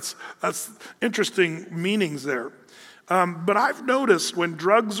 That's interesting meanings there. But I've noticed when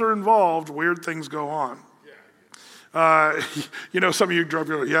drugs are involved, weird things go on. Some of you drug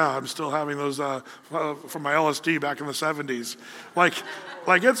people, I'm still having those from my LSD back in the 70s.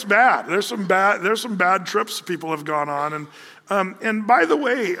 Like it's bad. There's some bad trips people have gone on. And by the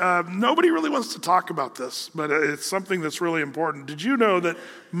way, nobody really wants to talk about this, but it's something that's really important. Did you know that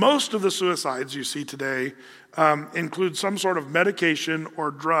most of the suicides you see today include some sort of medication or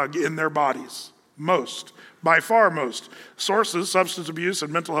drug in their bodies? Most. By far most. Sources, Substance Abuse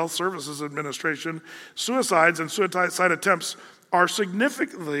and Mental Health Services Administration, suicides and suicide attempts are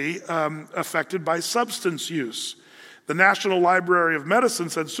significantly affected by substance use. The National Library of Medicine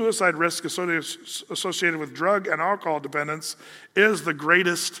said suicide risk associated with drug and alcohol dependence is the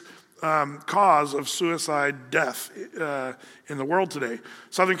greatest cause of suicide death in the world today.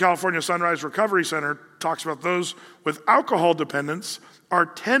 Southern California Sunrise Recovery Center talks about those with alcohol dependence are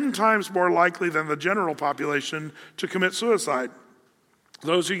 10 times more likely than the general population to commit suicide.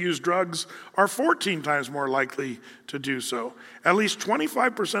 Those who use drugs are 14 times more likely to do so. At least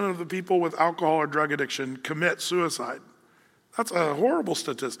 25% of the people with alcohol or drug addiction commit suicide. That's a horrible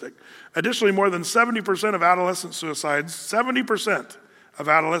statistic. Additionally, more than 70% of adolescent suicides, 70% of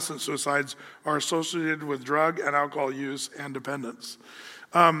adolescent suicides are associated with drug and alcohol use and dependence.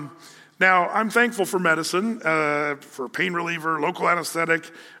 Now, I'm thankful for medicine, for pain reliever, local anesthetic,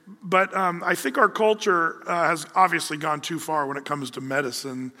 but I think our culture has obviously gone too far when it comes to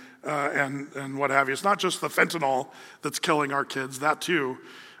medicine and what have you. It's not just the fentanyl that's killing our kids, that too.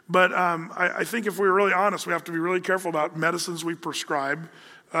 But I think if we're really honest, we have to be really careful about medicines we prescribe,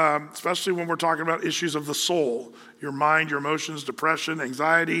 especially when we're talking about issues of the soul, your mind, your emotions, depression,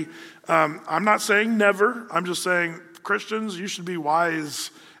 anxiety. I'm not saying never. I'm just saying, Christians, you should be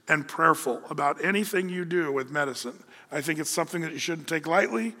wise and prayerful about anything you do with medicine. I think it's something that you shouldn't take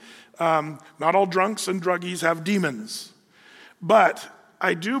lightly. Not all drunks and druggies have demons. But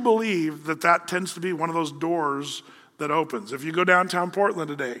I do believe that tends to be one of those doors that opens. If you go downtown Portland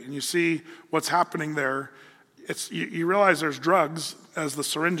today and you see what's happening there, you realize there's drugs as the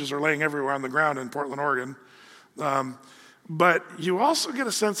syringes are laying everywhere on the ground in Portland, Oregon. But you also get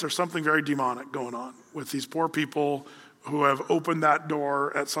a sense there's something very demonic going on with these poor people who have opened that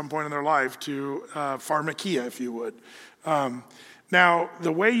door at some point in their life to pharmakia, if you would. Now,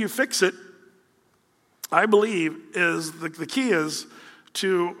 the way you fix it, I believe, is the key is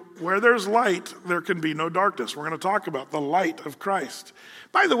to where there's light, there can be no darkness. We're going to talk about the light of Christ.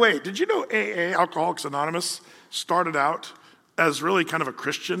 By the way, did you know AA, Alcoholics Anonymous, started out as really kind of a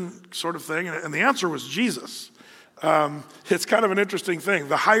Christian sort of thing? And the answer was Jesus. It's kind of an interesting thing.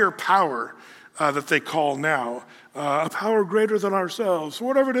 The higher power that they call now, a power greater than ourselves,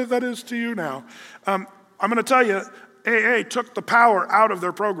 whatever that is to you now. I'm going to tell you, AA took the power out of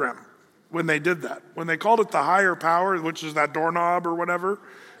their program when they did that. When they called it the higher power, which is that doorknob or whatever,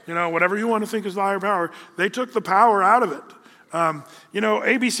 whatever you want to think is the higher power, they took the power out of it.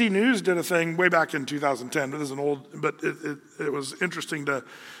 ABC News did a thing way back in 2010. It is but it was interesting to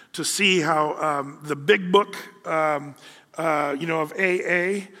see how the big book, of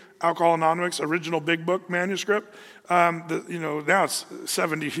AA, Alcohol Anonymous, original big book manuscript. Now it's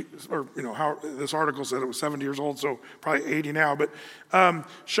 70, or how this article said it was 70 years old, so probably 80 now. But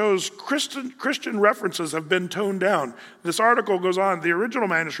shows Christian references have been toned down. This article goes on. The original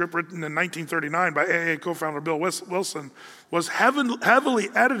manuscript, written in 1939 by AA co-founder Bill Wilson, was heavily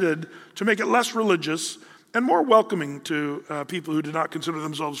edited to make it less religious and more welcoming to people who did not consider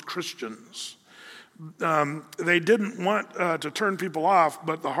themselves Christians. They didn't want to turn people off,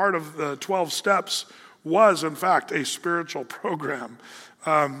 but the heart of the 12 steps was, in fact, a spiritual program.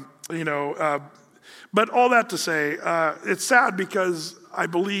 But all that to say, it's sad because I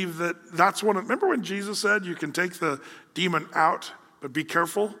believe that's remember when Jesus said you can take the demon out, but be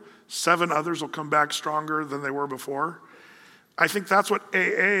careful, 7 others will come back stronger than they were before. I think that's what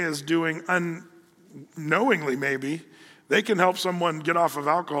AA is doing unknowingly maybe. They can help someone get off of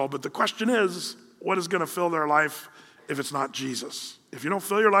alcohol, but the question is, what is going to fill their life if it's not Jesus? If you don't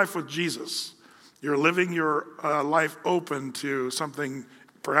fill your life with Jesus, you're living your life open to something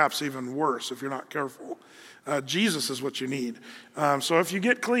perhaps even worse if you're not careful. Jesus is what you need. So if you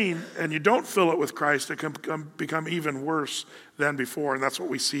get clean and you don't fill it with Christ, it can become even worse than before. And that's what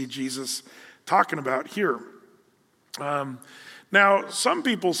we see Jesus talking about here. Now, some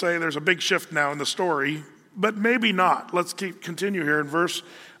people say there's a big shift now in the story, but maybe not. Let's continue here in verse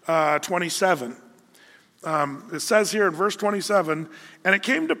 27. It says here in verse 27, and it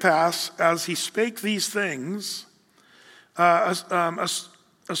came to pass as he spake these things, a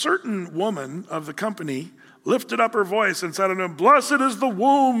certain woman of the company lifted up her voice and said unto him, Blessed is the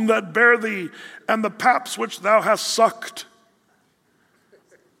womb that bare thee, and the paps which thou hast sucked.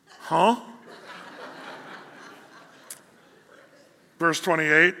 Huh? Verse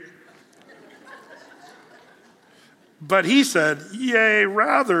 28. But he said, Yea,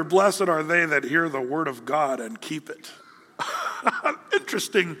 rather blessed are they that hear the word of God and keep it.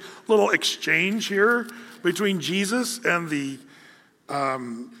 Interesting little exchange here between Jesus and the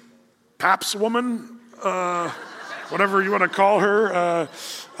Paps woman, whatever you want to call her.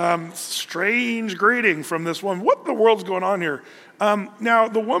 Strange greeting from this woman. What in the world's going on here? Now,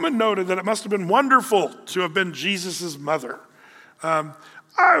 the woman noted that it must have been wonderful to have been Jesus' mother.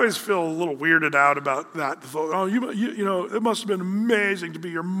 I always feel a little weirded out about that. Oh, you know, it must have been amazing to be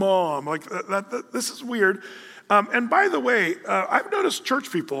your mom. Like this is weird. And by the way, I've noticed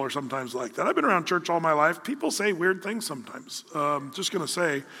church people are sometimes like that. I've been around church all my life. People say weird things sometimes. Just going to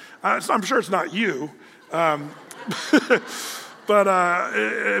say, I'm sure it's not you. But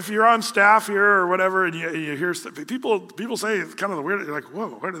if you're on staff here or whatever, and you hear people say it's kind of the weird. You're like, whoa,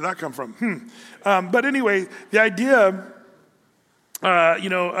 where did that come from? But anyway, the idea, to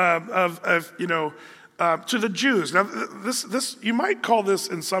the Jews. Now, this you might call this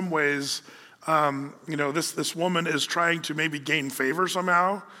in some ways. This woman is trying to maybe gain favor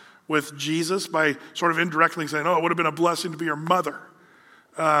somehow with Jesus by sort of indirectly saying, "Oh, it would have been a blessing to be your mother."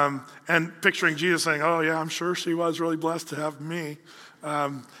 And picturing Jesus saying, "Oh yeah, I'm sure she was really blessed to have me."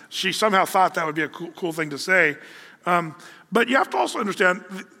 She somehow thought that would be a cool thing to say. But you have to also understand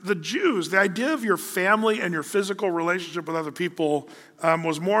the Jews, the idea of your family and your physical relationship with other people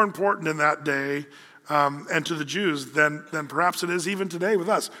was more important in that day and to the Jews than perhaps it is even today with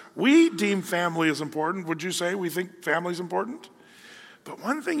us. We deem family as important. Would you say we think family is important? But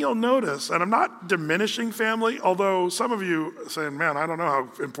one thing you'll notice, and I'm not diminishing family, although some of you are saying, man, I don't know how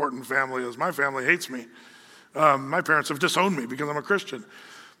important family is. My family hates me. My parents have disowned me because I'm a Christian.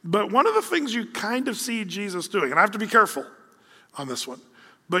 But one of the things you kind of see Jesus doing, and I have to be careful on this one,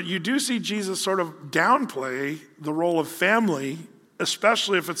 but you do see Jesus sort of downplay the role of family,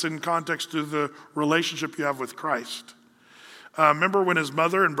 especially if it's in context to the relationship you have with Christ. Remember when his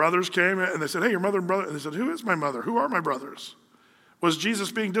mother and brothers came and they said, "Hey, your mother and brother," and they said, "Who is my mother? Who are my brothers?" Was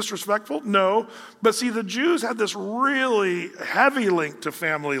Jesus being disrespectful? No. But see, the Jews had this really heavy link to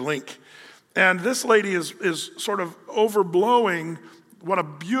family link. And this lady is sort of overblowing what a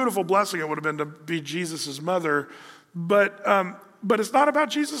beautiful blessing it would have been to be Jesus' mother. But it's not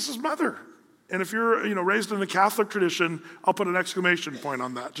about Jesus' mother. And if you're raised in the Catholic tradition, I'll put an exclamation point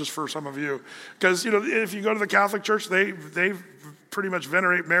on that just for some of you. Because if you go to the Catholic Church, they pretty much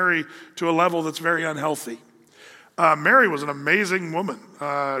venerate Mary to a level that's very unhealthy. Mary was an amazing woman.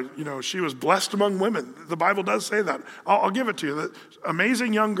 She was blessed among women. The Bible does say that. I'll give it to you, that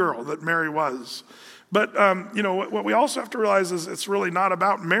amazing young girl that Mary was. But, what we also have to realize is it's really not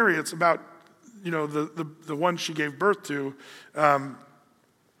about Mary. It's about, the one she gave birth to.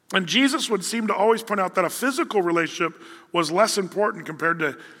 And Jesus would seem to always point out that a physical relationship was less important compared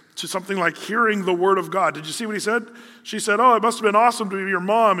to something like hearing the word of God. Did you see what he said? She said, "Oh, it must have been awesome to be your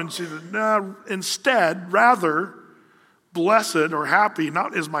mom." And she said, "No, instead, rather, blessed or happy,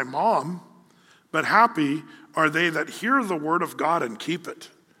 not is my mom, but happy are they that hear the word of God and keep it."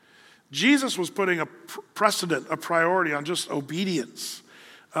 Jesus was putting a precedent, a priority on just obedience.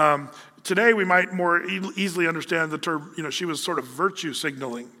 Today, we might more easily understand the term, she was sort of virtue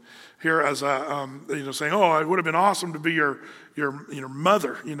signaling here as saying, "Oh, it would have been awesome to be your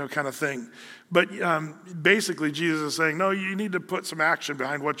mother," kind of thing. But basically, Jesus is saying, no, you need to put some action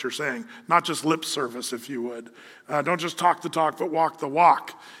behind what you're saying, not just lip service, if you would. Don't just talk the talk, but walk the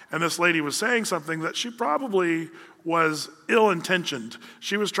walk. And this lady was saying something that she probably was ill-intentioned.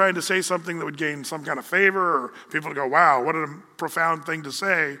 She was trying to say something that would gain some kind of favor, or people would go, "Wow, what a profound thing to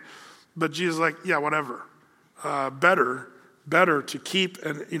say." But Jesus is like, yeah, whatever. Better to keep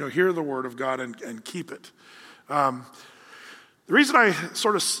and hear the word of God and keep it. The reason I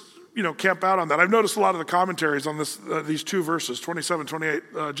sort of camp out on that, I've noticed a lot of the commentaries on these two verses, 27,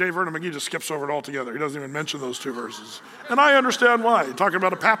 28. J. Vernon McGee just skips over it altogether. He doesn't even mention those two verses. And I understand why. You're talking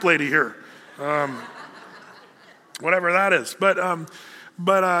about a pap lady here. Whatever that is. But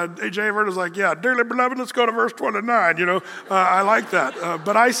J. Vernon's like, yeah, dearly beloved, let's go to verse 29. I like that.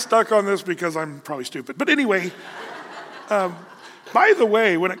 But I stuck on this because I'm probably stupid. But anyway, By the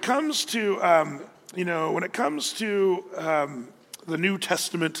way, when it comes to, the New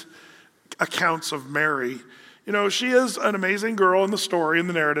Testament accounts of Mary, she is an amazing girl in the story, in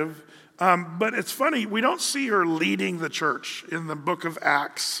the narrative. But it's funny, we don't see her leading the church in the book of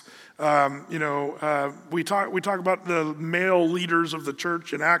Acts. We talk about the male leaders of the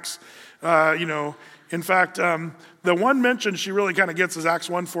church in Acts. In fact, the one mention she really kind of gets is Acts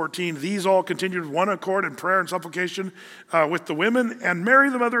 1:14. These all continued with one accord in prayer and supplication with the women and Mary,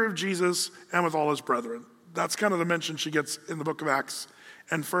 the mother of Jesus, and with all his brethren. That's kind of the mention she gets in the book of Acts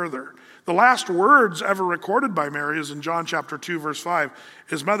and further. The last words ever recorded by Mary is in John chapter 2, verse 5.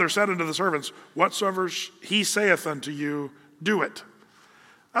 His mother said unto the servants, whatsoever he saith unto you, do it.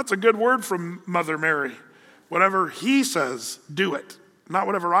 That's a good word from Mother Mary. Whatever he says, do it. Not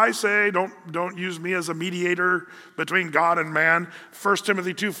whatever I say. Don't use me as a mediator between God and man. 1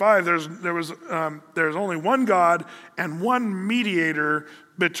 Timothy 2:5, there's only one God and one mediator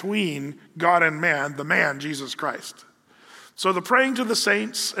between God and man, the man, Jesus Christ. So the praying to the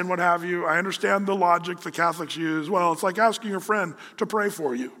saints and what have you, I understand the logic the Catholics use. Well, it's like asking your friend to pray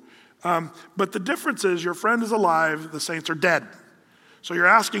for you. But the difference is your friend is alive, the saints are dead. So you're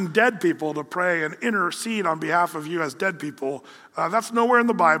asking dead people to pray and intercede on behalf of you as dead people. That's nowhere in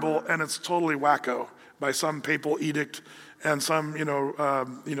the Bible, and it's totally wacko by some papal edict and some,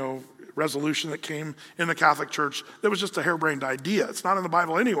 resolution that came in the Catholic Church that was just a harebrained idea. It's not in the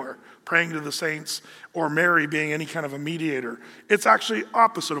Bible anywhere, praying to the saints or Mary being any kind of a mediator. It's actually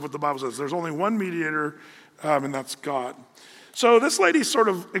opposite of what the Bible says. There's only one mediator, and that's God. So this lady's sort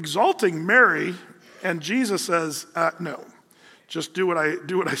of exalting Mary, and Jesus says, no. Just do what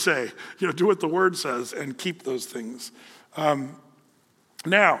I say. Do what the word says and keep those things. After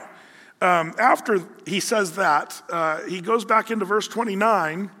he says that, he goes back into verse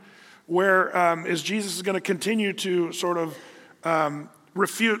 29, where as Jesus is going to continue to sort of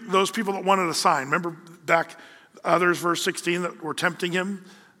refute those people that wanted a sign. Remember back others, verse 16, that were tempting him,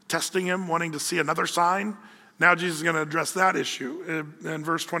 testing him, wanting to see another sign. Now Jesus is going to address that issue in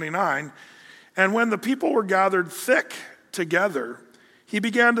verse 29. And when the people were gathered thick together, he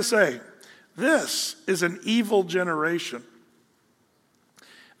began to say, this is an evil generation.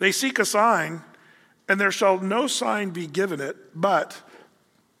 They seek a sign, and there shall no sign be given it, but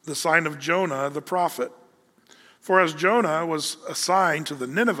the sign of Jonah the prophet. For as Jonah was a sign to the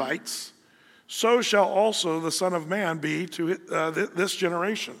Ninevites, so shall also the Son of Man be to this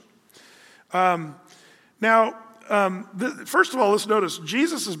generation. First of all, let's notice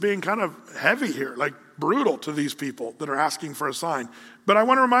Jesus is being kind of heavy here, like brutal to these people that are asking for a sign. But I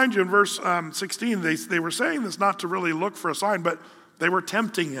want to remind you in verse 16, they were saying this not to really look for a sign, but they were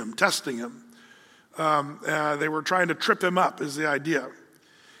tempting him, testing him. They were trying to trip him up is the idea.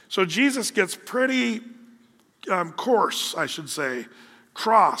 So Jesus gets pretty coarse, I should say,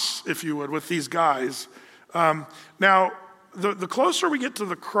 cross, if you would, with these guys. The closer we get to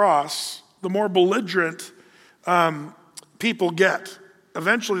the cross, the more belligerent people get.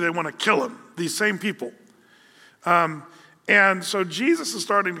 Eventually they want to kill him, these same people. And so Jesus is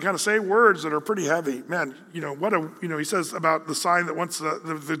starting to kind of say words that are pretty heavy. Man, he says about the sign that wants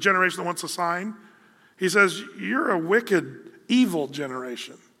the generation that wants a sign. He says, you're a wicked, evil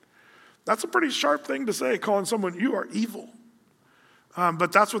generation. That's a pretty sharp thing to say, calling someone, you are evil.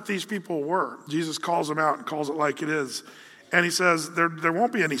 But that's what these people were. Jesus calls them out and calls it like it is. And he says, there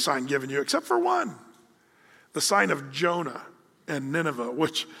won't be any sign given you except for one. The sign of Jonah and Nineveh,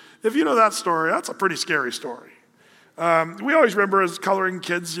 which, if you know that story, that's a pretty scary story. We always remember as coloring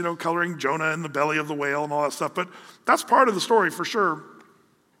kids, coloring Jonah in the belly of the whale and all that stuff. But that's part of the story for sure.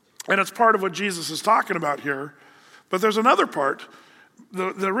 And it's part of what Jesus is talking about here. But there's another part.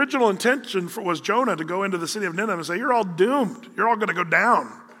 The original intention was Jonah to go into the city of Nineveh and say, you're all doomed. You're all going to go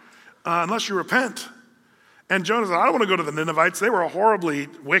down unless you repent. And Jonah said, I don't want to go to the Ninevites. They were a horribly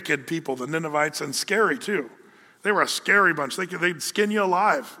wicked people, the Ninevites, and scary too. They were a scary bunch. They'd skin you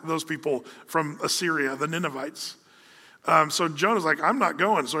alive, those people from Assyria, the Ninevites. So Jonah's like, I'm not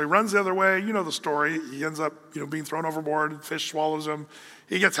going. So he runs the other way. You know the story. He ends up being thrown overboard. Fish swallows him.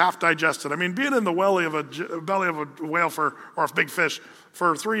 He gets half digested. I mean, being in the belly of a whale or a big fish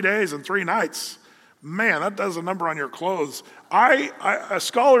for 3 days and 3 nights, man, that does a number on your clothes.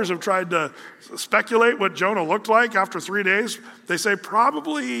 Scholars have tried to speculate what Jonah looked like after 3 days. They say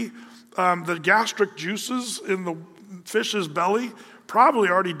probably the gastric juices in the fish's belly probably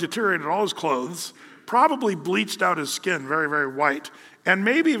already deteriorated all his clothes, probably bleached out his skin very, very white, and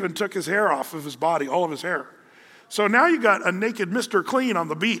maybe even took his hair off of his body, all of his hair. So now you got a naked Mr. Clean on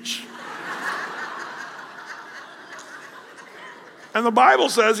the beach. And the Bible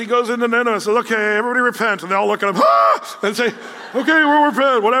says he goes into Nineveh and says, okay, everybody repent. And they all look at him, and say, okay, we'll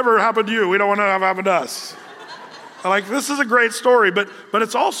repent. Whatever happened to you, we don't want to have happened to us. Like, this is a great story, but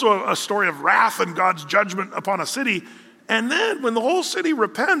it's also a story of wrath and God's judgment upon a city. And then when the whole city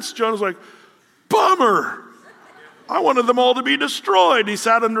repents, Jonah's like, bummer. I wanted them all to be destroyed. He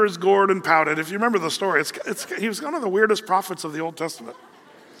sat under his gourd and pouted. If you remember the story, he was one of the weirdest prophets of the Old Testament.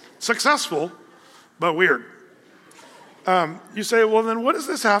 Successful, but weird. You say, well, then what does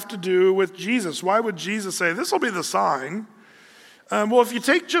this have to do with Jesus? Why would Jesus say, this will be the sign? Well, if you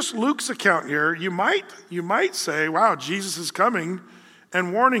take just Luke's account here, you might say, wow, Jesus is coming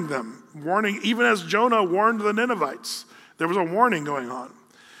and warning them. Even as Jonah warned the Ninevites. There was a warning going on.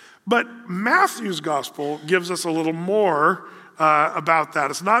 But Matthew's gospel gives us a little more about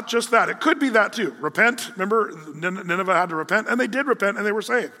that. It's not just that. It could be that too. Repent. Remember, Nineveh had to repent, and they did repent, and they were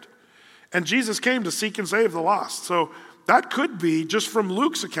saved. And Jesus came to seek and save the lost. So that could be, just from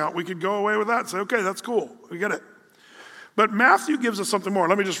Luke's account, we could go away with that and say, okay, that's cool. We get it. But Matthew gives us something more.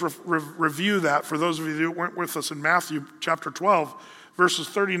 Let me just review that for those of you who weren't with us in Matthew chapter 12, verses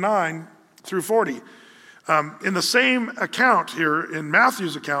 39 through 40. In the same account here, in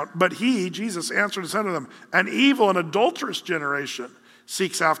Matthew's account, but he, Jesus, answered and said to them, an evil and adulterous generation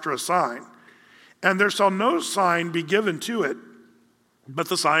seeks after a sign, and there shall no sign be given to it, but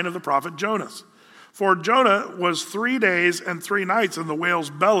the sign of the prophet Jonas. For Jonah was 3 days and 3 nights in the whale's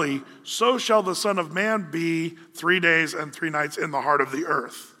belly, so shall the Son of Man be 3 days and 3 nights in the heart of the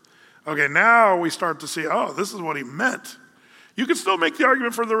earth. Okay, now we start to see, oh, this is what he meant. You can still make the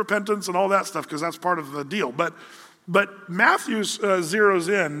argument for the repentance and all that stuff because that's part of the deal. But Matthew zeroes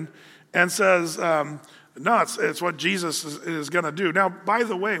in and says, no, it's what Jesus is going to do. Now, by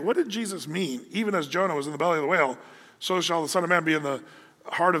the way, what did Jesus mean? Even as Jonah was in the belly of the whale, so shall the Son of Man be in the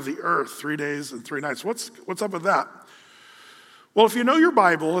heart of the earth 3 days and 3 nights. What's up with that? Well, if you know your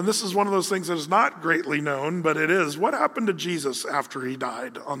Bible, and this is one of those things that is not greatly known, but it is, what happened to Jesus after he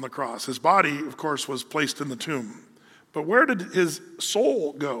died on the cross? His body, of course, was placed in the tomb. But where did his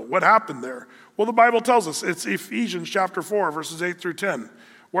soul go? What happened there? Well, the Bible tells us. It's Ephesians chapter 4, verses 8 through 10.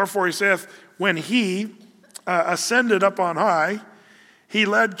 Wherefore he saith, when he ascended up on high, he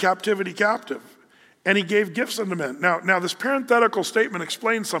led captivity captive, and he gave gifts unto men. Now this parenthetical statement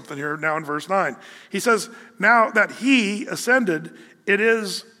explains something here now in verse 9. He says, now that he ascended,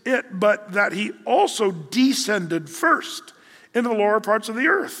 but that he also descended first into the lower parts of the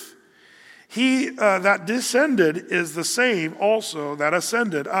earth. He that descended is the same also that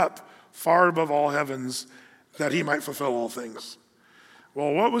ascended up far above all heavens, that he might fulfill all things.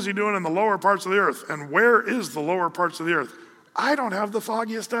 Well, what was he doing in the lower parts of the earth? And where is the lower parts of the earth? I don't have the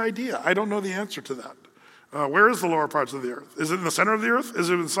foggiest idea. I don't know the answer to that. Where is the lower parts of the earth? Is it in the center of the earth? Is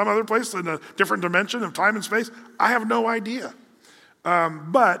it in some other place in a different dimension of time and space? I have no idea.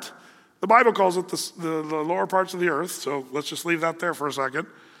 But the Bible calls it the lower parts of the earth, so let's just leave that there for a second.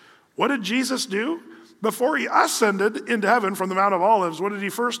 What did Jesus do? Before he ascended into heaven from the Mount of Olives, what did he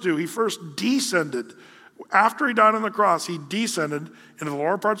first do? He first descended. After he died on the cross, he descended into the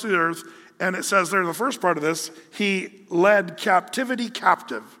lower parts of the earth. And it says there in the first part of this, he led captivity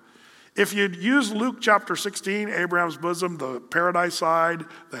captive. If you'd use Luke chapter 16, Abraham's bosom, the paradise side,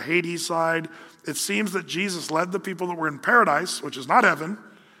 the Hades side, it seems that Jesus led the people that were in paradise, which is not heaven,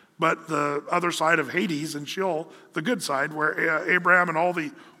 but the other side of Hades and Sheol, the good side, where Abraham and all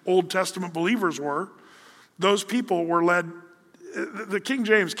the Old Testament believers were. Those people were led, the King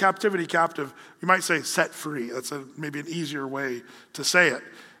James, captivity captive, you might say set free. That's maybe an easier way to say it.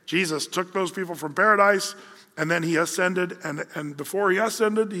 Jesus took those people from paradise, and then he ascended, and before he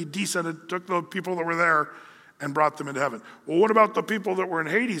ascended, he descended, took the people that were there and brought them into heaven. Well, what about the people that were in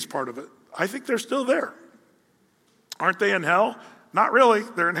Hades part of it? I think they're still there. Aren't they in hell? Not really.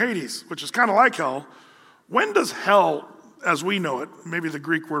 They're in Hades, which is kind of like hell. When does hell, as we know it, maybe the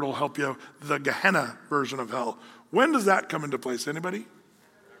Greek word will help you, the Gehenna version of hell, when does that come into place? Anybody?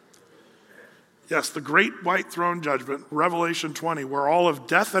 Yes, the great white throne judgment, Revelation 20, where all of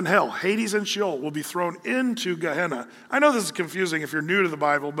death and hell, Hades and Sheol, will be thrown into Gehenna. I know this is confusing if you're new to the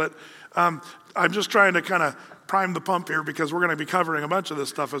Bible, but I'm just trying to kind of prime the pump here because we're going to be covering a bunch of this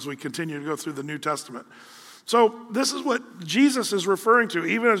stuff as we continue to go through the New Testament. So this is what Jesus is referring to.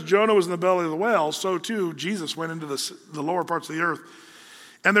 Even as Jonah was in the belly of the whale, so too Jesus went into the lower parts of the earth.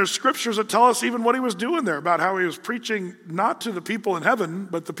 And there's scriptures that tell us even what he was doing there, about how he was preaching not to the people in heaven,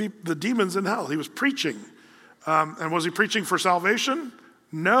 but the demons in hell. He was preaching. And was he preaching for salvation?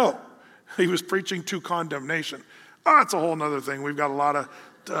 No. He was preaching to condemnation. That's a whole other thing. We've got a lot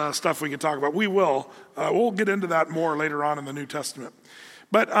of stuff we can talk about. We will. We'll get into that more later on in the New Testament.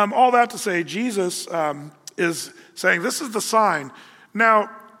 But all that to say, Jesus is saying, this is the sign. Now,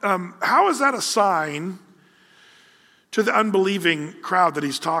 how is that a sign to the unbelieving crowd that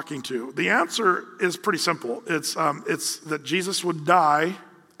he's talking to? The answer is pretty simple. It's that Jesus would die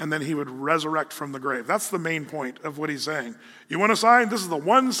and then he would resurrect from the grave. That's the main point of what he's saying. You want a sign? This is the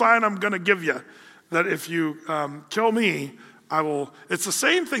one sign I'm going to give you, that if you kill me, I will. It's the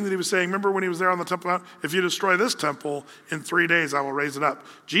same thing that he was saying. Remember when he was there on the Temple Mount? If you destroy this temple, in 3 days I will raise it up.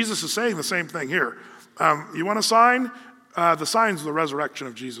 Jesus is saying the same thing here. You want a sign? The sign's the resurrection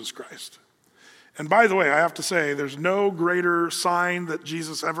of Jesus Christ. And by the way, I have to say, there's no greater sign that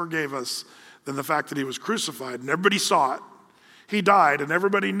Jesus ever gave us than the fact that he was crucified and everybody saw it. He died and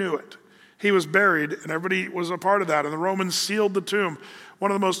everybody knew it. He was buried and everybody was a part of that. And the Romans sealed the tomb. One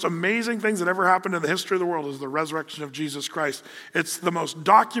of the most amazing things that ever happened in the history of the world is the resurrection of Jesus Christ. It's the most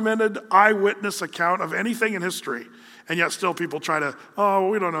documented eyewitness account of anything in history. And yet still people try to,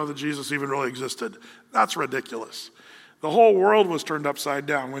 we don't know that Jesus even really existed. That's ridiculous. The whole world was turned upside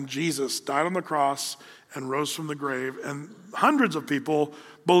down when Jesus died on the cross and rose from the grave. And hundreds of people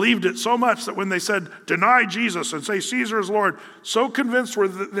believed it so much that when they said, deny Jesus and say Caesar is Lord, so convinced were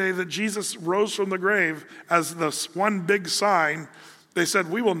they that Jesus rose from the grave as this one big sign, they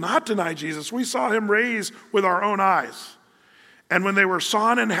said, we will not deny Jesus. We saw him raised with our own eyes. And when they were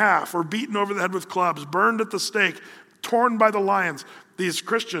sawn in half or beaten over the head with clubs, burned at the stake, torn by the lions, these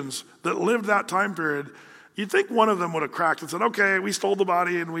Christians that lived that time period, you'd think one of them would have cracked and said, okay, we stole the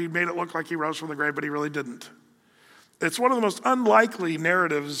body and we made it look like he rose from the grave, but he really didn't. It's one of the most unlikely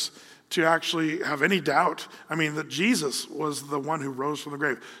narratives to actually have any doubt. I mean, that Jesus was the one who rose from the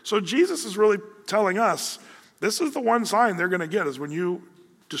grave. So Jesus is really telling us, this is the one sign they're going to get, is when you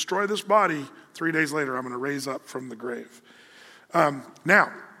destroy this body, 3 days later, I'm going to raise up from the grave.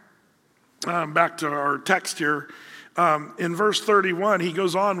 Now, back to our text here. In verse 31, he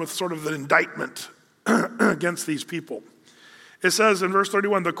goes on with sort of the indictment against these people. It says in verse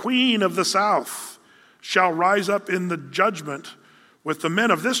 31, the queen of the south shall rise up in the judgment with the men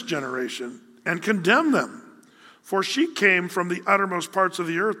of this generation and condemn them. For she came from the uttermost parts of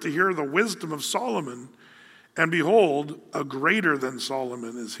the earth to hear the wisdom of Solomon, and behold, a greater than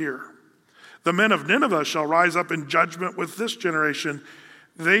Solomon is here. The men of Nineveh shall rise up in judgment with this generation,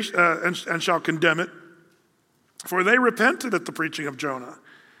 and shall condemn it. For they repented at the preaching of Jonah,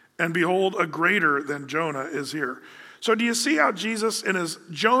 and behold, a greater than Jonah is here. So do you see how Jesus, in his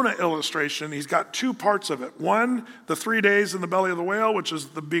Jonah illustration, he's got two parts of it. One, the 3 days in the belly of the whale, which is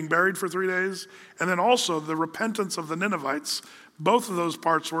the being buried for 3 days, and then also the repentance of the Ninevites. Both of those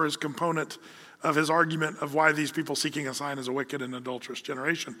parts were his component of his argument of why these people seeking a sign is a wicked and adulterous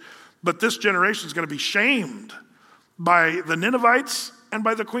generation. But this generation is going to be shamed by the Ninevites and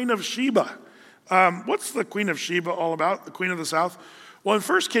by the Queen of Sheba. What's the Queen of Sheba all about, the Queen of the South? Well, in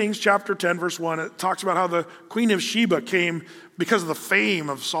 1 Kings chapter 10, verse 1, it talks about how the Queen of Sheba came because of the fame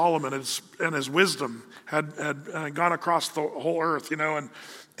of Solomon and his wisdom had gone across the whole earth,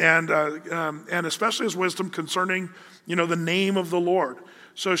 and especially his wisdom concerning, the name of the Lord.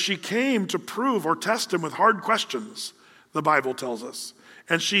 So she came to prove or test him with hard questions, the Bible tells us.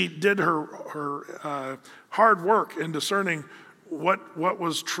 And she did her hard work in discerning what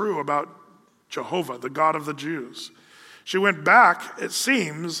was true about Jehovah, the God of the Jews. She went back, it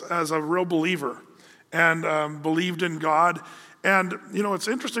seems, as a real believer and believed in God. And, what's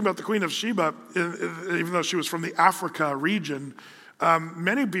interesting about the Queen of Sheba, even though she was from the Africa region,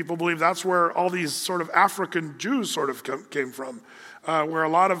 many people believe that's where all these sort of African Jews sort of came from, where a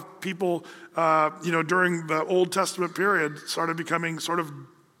lot of people, during the Old Testament period started becoming sort of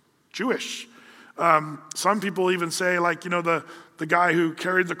Jewish. Some people even say, the guy who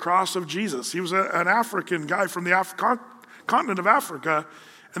carried the cross of Jesus, he was an African guy from the continent of Africa,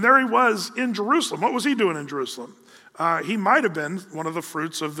 and there he was in Jerusalem. What was he doing in Jerusalem? He might have been one of the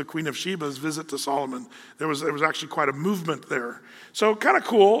fruits of the Queen of Sheba's visit to Solomon. There was actually quite a movement there. So kind of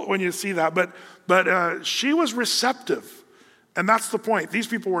cool when you see that, but she was receptive, and that's the point. These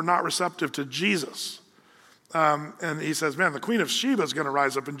people were not receptive to Jesus. And he says, man, the Queen of Sheba is going to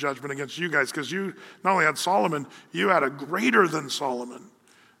rise up in judgment against you guys, because you not only had Solomon, you had a greater than Solomon.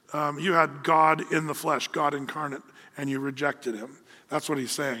 You had God in the flesh, God incarnate, and you rejected him. That's what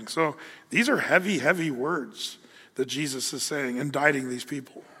he's saying. So these are heavy, heavy words that Jesus is saying, indicting these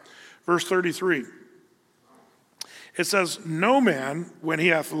people. Verse 33, it says, no man, when he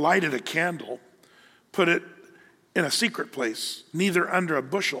hath lighted a candle, put it in a secret place, neither under a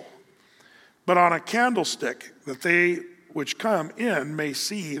bushel, but on a candlestick, that they which come in may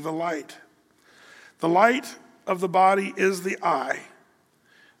see the light. The light of the body is the eye.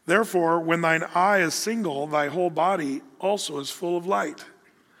 Therefore, when thine eye is single, thy whole body also is full of light.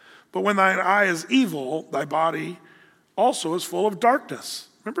 But when thine eye is evil, thy body also is full of darkness.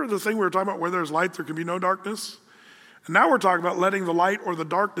 Remember the thing we were talking about, where there's light, there can be no darkness? And now we're talking about letting the light or the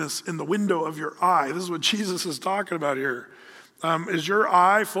darkness in the window of your eye. This is what Jesus is talking about here. Is your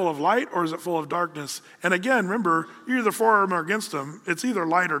eye full of light or is it full of darkness? And again, remember, you're either for him or against him. It's either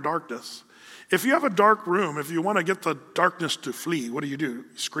light or darkness. If you have a dark room, if you want to get the darkness to flee, what do? You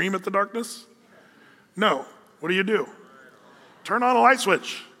scream at the darkness? No. What do? Turn on a light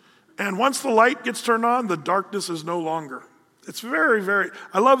switch. And once the light gets turned on, the darkness is no longer. It's very, very,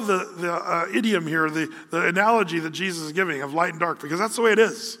 I love the idiom here, the analogy that Jesus is giving of light and dark, because that's the way it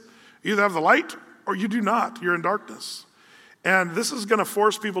is. You either have the light or you do not. You're in darkness. And this is going to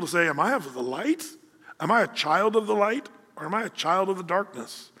force people to say, am I of the light? Am I a child of the light? Or am I a child of the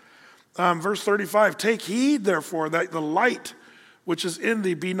darkness? Verse 35, take heed, therefore, that the light which is in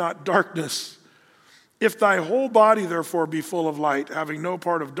thee be not darkness. If thy whole body, therefore, be full of light, having no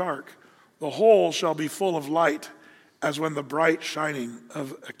part of dark, the whole shall be full of light, as when the bright shining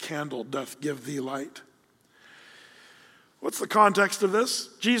of a candle doth give thee light. What's the context of this?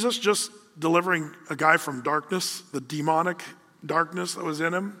 Jesus just delivering a guy from darkness, the demonic darkness that was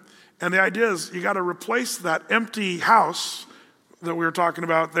in him. And the idea is you got to replace that empty house that we were talking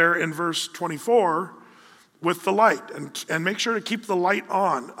about there in verse 24 with the light, and make sure to keep the light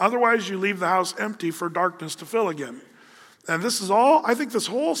on. Otherwise, you leave the house empty for darkness to fill again. And this is all, I think this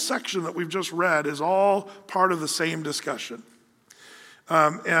whole section that we've just read is all part of the same discussion.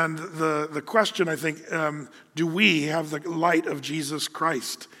 And the question, I think, do we have the light of Jesus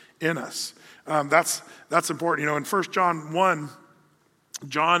Christ in us? That's important. In 1 John 1,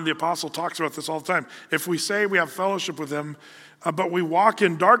 John the apostle talks about this all the time. If we say we have fellowship with him, but we walk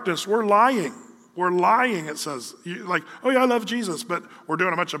in darkness, we're lying. We're lying, it says. Like, oh yeah, I love Jesus, but we're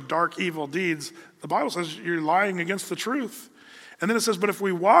doing a bunch of dark, evil deeds. The Bible says you're lying against the truth. And then it says, but if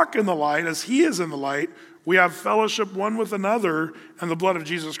we walk in the light as he is in the light, we have fellowship one with another, and the blood of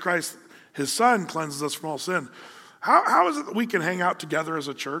Jesus Christ, his son, cleanses us from all sin. How is it that we can hang out together as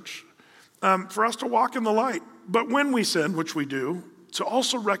a church? For us to walk in the light. But when we sin, which we do, to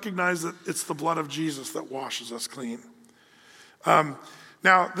also recognize that it's the blood of Jesus that washes us clean.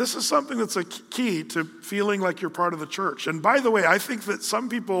 Now, this is something that's a key to feeling like you're part of the church. And by the way, I think that some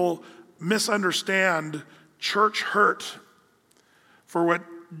people misunderstand church hurt for what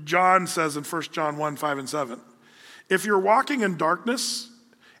John says in 1 John 1, 5, and 7. If you're walking in darkness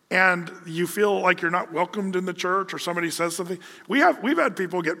and you feel like you're not welcomed in the church or somebody says something, we've had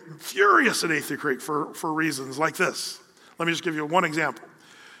people get furious at Athey Creek for reasons like this. Let me just give you one example.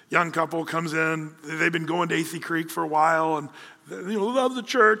 Young couple comes in, they've been going to Athey Creek for a while and love the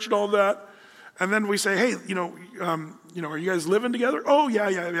church and all that. And then we say, hey, are you guys living together? Oh,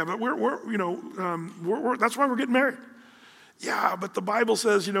 yeah, but we're that's why we're getting married. Yeah, but the Bible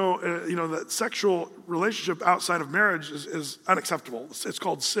says, that sexual relationship outside of marriage is unacceptable. It's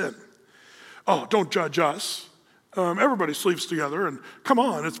called sin. Oh, don't judge us. Everybody sleeps together, and come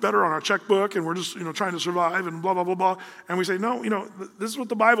on, it's better on our checkbook, and we're just, trying to survive, and blah, blah, blah, blah. And we say, no, this is what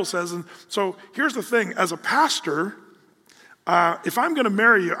the Bible says. And so here's the thing. As a pastor, if I'm going to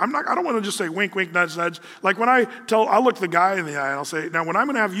marry you, I don't want to just say wink, wink, nudge, nudge. Like I'll look the guy in the eye and I'll say, now when I'm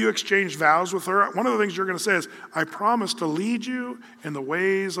going to have you exchange vows with her, one of the things you're going to say is, I promise to lead you in the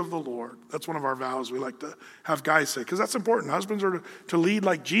ways of the Lord. That's one of our vows we like to have guys say, because that's important. Husbands are to lead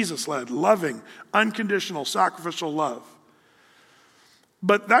like Jesus led, loving, unconditional, sacrificial love.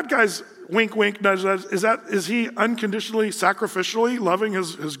 But that guy's wink, wink, nudge, nudge, is he unconditionally, sacrificially loving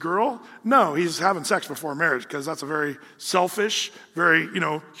his girl? No, he's having sex before marriage because that's a very selfish, very,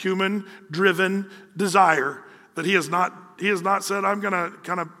 human-driven desire that he has not said, I'm going to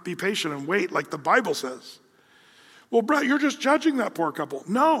kind of be patient and wait like the Bible says. Well, Brett, you're just judging that poor couple.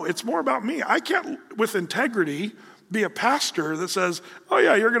 No, it's more about me. I can't, with integrity, be a pastor that says, oh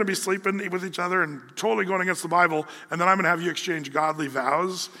yeah, you're going to be sleeping with each other and totally going against the Bible, and then I'm going to have you exchange godly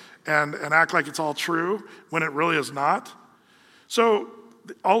vows and act like it's all true when it really is not. So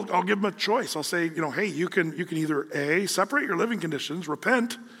I'll give them a choice. I'll say, hey, you can either A, separate your living conditions,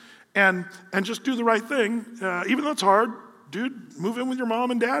 repent, and just do the right thing. Even though it's hard, dude, move in with your mom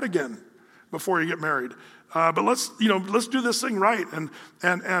and dad again before you get married. But let's do this thing right. And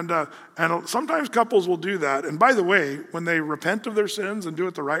sometimes couples will do that. And by the way, when they repent of their sins and do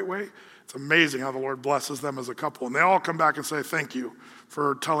it the right way, it's amazing how the Lord blesses them as a couple. And they all come back and say, thank you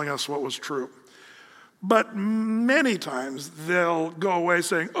for telling us what was true. But many times they'll go away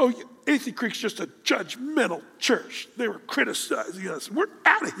saying, oh, Athey Creek's just a judgmental church. They were criticizing us. We're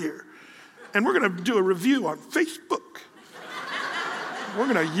out of here. And we're going to do a review on Facebook.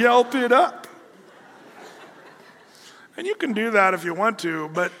 We're going to Yelp it up. And you can do that if you want to,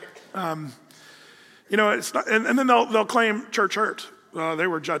 but It's not, and then they'll claim church hurt. They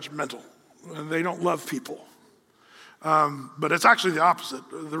were judgmental. They don't love people. But it's actually the opposite.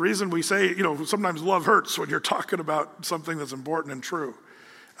 The reason we say, sometimes love hurts when you're talking about something that's important and true.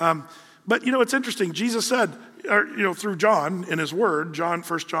 But it's interesting. Jesus said, through John, in his word,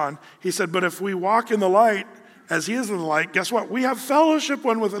 1 John, he said, but if we walk in the light as he is in the light, guess what? We have fellowship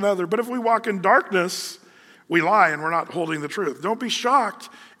one with another. But if we walk in darkness, we lie and we're not holding the truth. Don't be shocked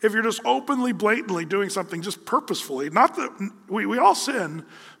if you're just openly, blatantly doing something just purposefully. Not that we all sin,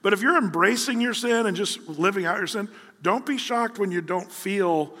 but if you're embracing your sin and just living out your sin, don't be shocked when you don't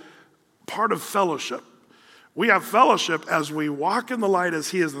feel part of fellowship. We have fellowship as we walk in the light as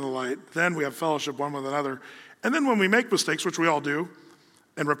he is in the light. Then we have fellowship one with another. And then when we make mistakes, which we all do,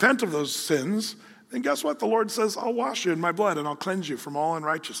 and repent of those sins, then guess what? The Lord says, I'll wash you in my blood and I'll cleanse you from all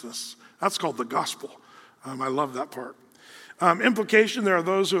unrighteousness. That's called the gospel. I love that part. Implication, there are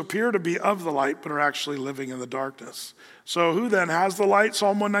those who appear to be of the light but are actually living in the darkness. So who then has the light?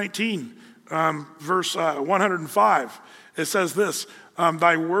 Psalm 119, verse 105. It says this,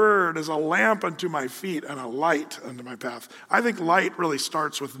 thy word is a lamp unto my feet and a light unto my path. I think light really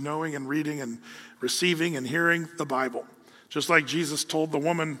starts with knowing and reading and receiving and hearing the Bible. Just like Jesus told the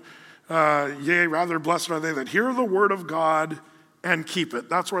woman, yea, rather blessed are they that hear the word of God and keep it.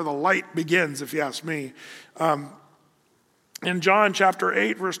 That's where the light begins, if you ask me. In John chapter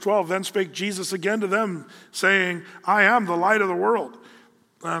 8, verse 12, then spake Jesus again to them, saying, I am the light of the world.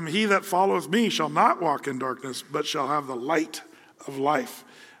 He that followeth me shall not walk in darkness, but shall have the light of life.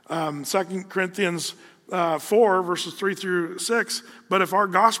 2 Corinthians 4, verses 3 through 6, but if our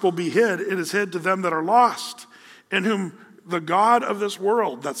gospel be hid, it is hid to them that are lost, in whom the God of this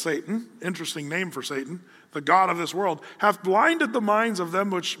world, that's Satan, interesting name for Satan, the God of this world, hath blinded the minds of them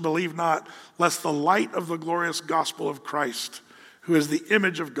which believe not, lest the light of the glorious gospel of Christ, who is the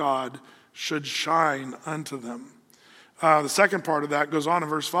image of God, should shine unto them. The second part of that goes on in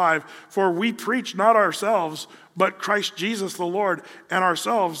verse 5, for we preach not ourselves, but Christ Jesus the Lord, and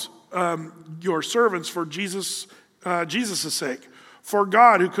ourselves your servants for Jesus' sake. For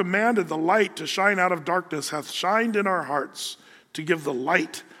God, who commanded the light to shine out of darkness, hath shined in our hearts to give the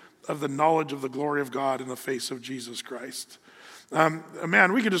light of the knowledge of the glory of God in the face of Jesus Christ.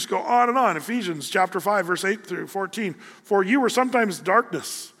 Man, we could just go on and on. Ephesians chapter 5, verse 8 through 14. For you were sometimes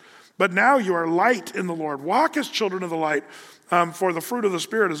darkness, but now you are light in the Lord. Walk as children of the light. For the fruit of the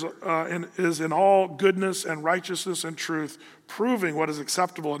Spirit is in all goodness and righteousness and truth, proving what is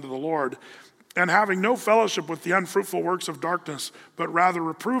acceptable unto the Lord, and having no fellowship with the unfruitful works of darkness, but rather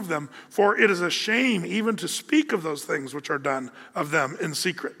reprove them. For it is a shame even to speak of those things which are done of them in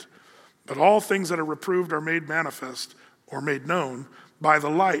secret. But all things that are reproved are made manifest or made known by the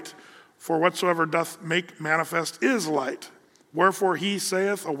light. For whatsoever doth make manifest is light. Wherefore he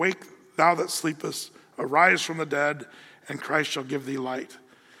saith, awake thou that sleepest, arise from the dead, and Christ shall give thee light.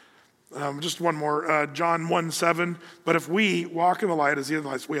 Just one more, John 1:7. But if we walk in the light as he in the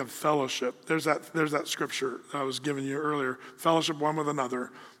light, we have fellowship. There's that scripture I was giving you earlier. Fellowship one with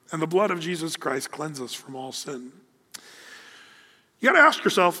another. And the blood of Jesus Christ cleanses us from all sin. You got to ask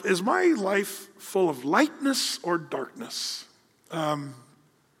yourself, is my life full of lightness or darkness? And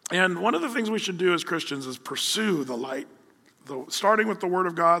one of the things we should do as Christians is pursue the light. Starting with the word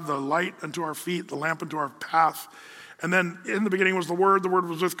of God, the light unto our feet, the lamp unto our path. And then in the beginning was the Word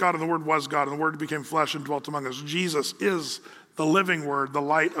was with God, and the Word was God, and the Word became flesh and dwelt among us. Jesus is the living Word, the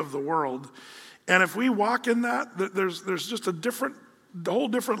light of the world. And if we walk in that, there's just a whole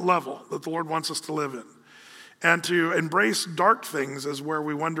different level that the Lord wants us to live in. And to embrace dark things is where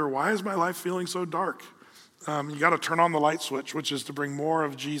we wonder, why is my life feeling so dark? You got to turn on the light switch, which is to bring more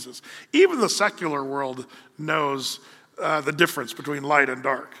of Jesus. Even the secular world knows the difference between light and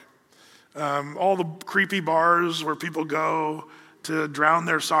dark. All the creepy bars where people go to drown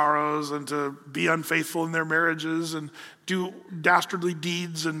their sorrows and to be unfaithful in their marriages and do dastardly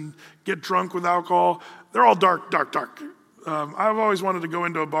deeds and get drunk with alcohol, they're all dark, dark, dark. I've always wanted to go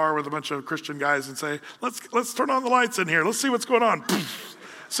into a bar with a bunch of Christian guys and say, let's turn on the lights in here. Let's see what's going on.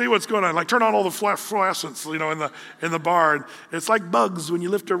 See what's going on. Like turn on all the fluorescents, in the bar. And it's like bugs when you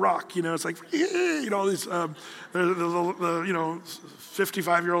lift a rock. It's like, all these, the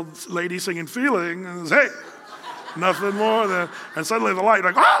 55-year-old lady singing "Feeling" and says, hey, nothing more than, and suddenly the light,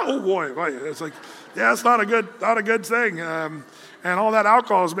 like, oh boy, it's like, yeah, it's not a good thing. And all that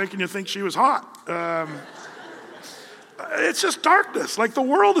alcohol is making you think she was hot. It's just darkness. Like the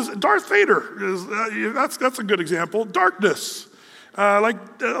world is, Darth Vader is, that's a good example. Darkness.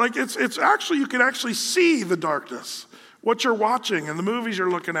 It's actually, you can actually see the darkness. What you're watching and the movies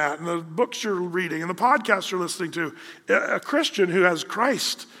you're looking at and the books you're reading and the podcasts you're listening to. A Christian who has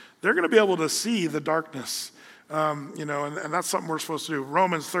Christ, they're going to be able to see the darkness. And that's something we're supposed to do.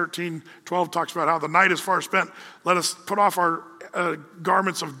 Romans 13:12 talks about how the night is far spent. Let us put off our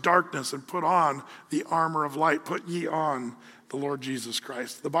garments of darkness and put on the armor of light. Put ye on the Lord Jesus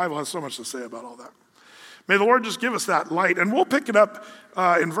Christ. The Bible has so much to say about all that. May the Lord just give us that light. And we'll pick it up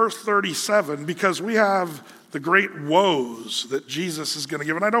in verse 37 because we have the great woes that Jesus is going to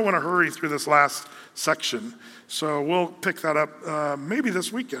give. And I don't want to hurry through this last section. So we'll pick that up maybe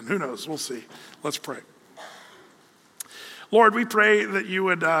this weekend. Who knows? We'll see. Let's pray. Lord, we pray that you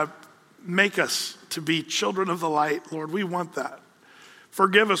would make us to be children of the light. Lord, we want that.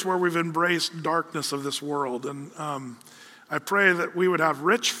 Forgive us where we've embraced darkness of this world. And I pray that we would have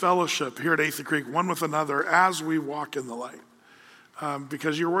rich fellowship here at Eighth and Creek, one with another, as we walk in the light.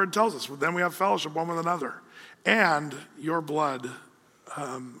 Because your word tells us, then we have fellowship one with another. And your blood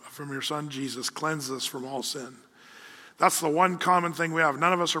from your son Jesus cleanses us from all sin. That's the one common thing we have.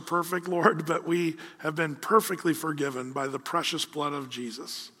 None of us are perfect, Lord, but we have been perfectly forgiven by the precious blood of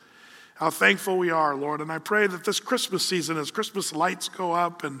Jesus. How thankful we are, Lord. And I pray that this Christmas season, as Christmas lights go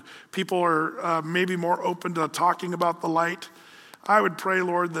up and people are maybe more open to talking about the light, I would pray,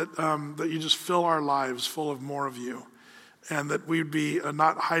 Lord, that you just fill our lives full of more of you, and that we'd be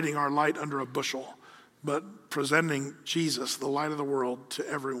not hiding our light under a bushel, but presenting Jesus, the light of the world, to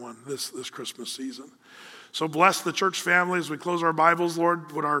everyone this Christmas season. So bless the church family as we close our Bibles,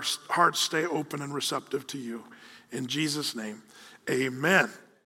 Lord. Would our hearts stay open and receptive to you. In Jesus' name, amen.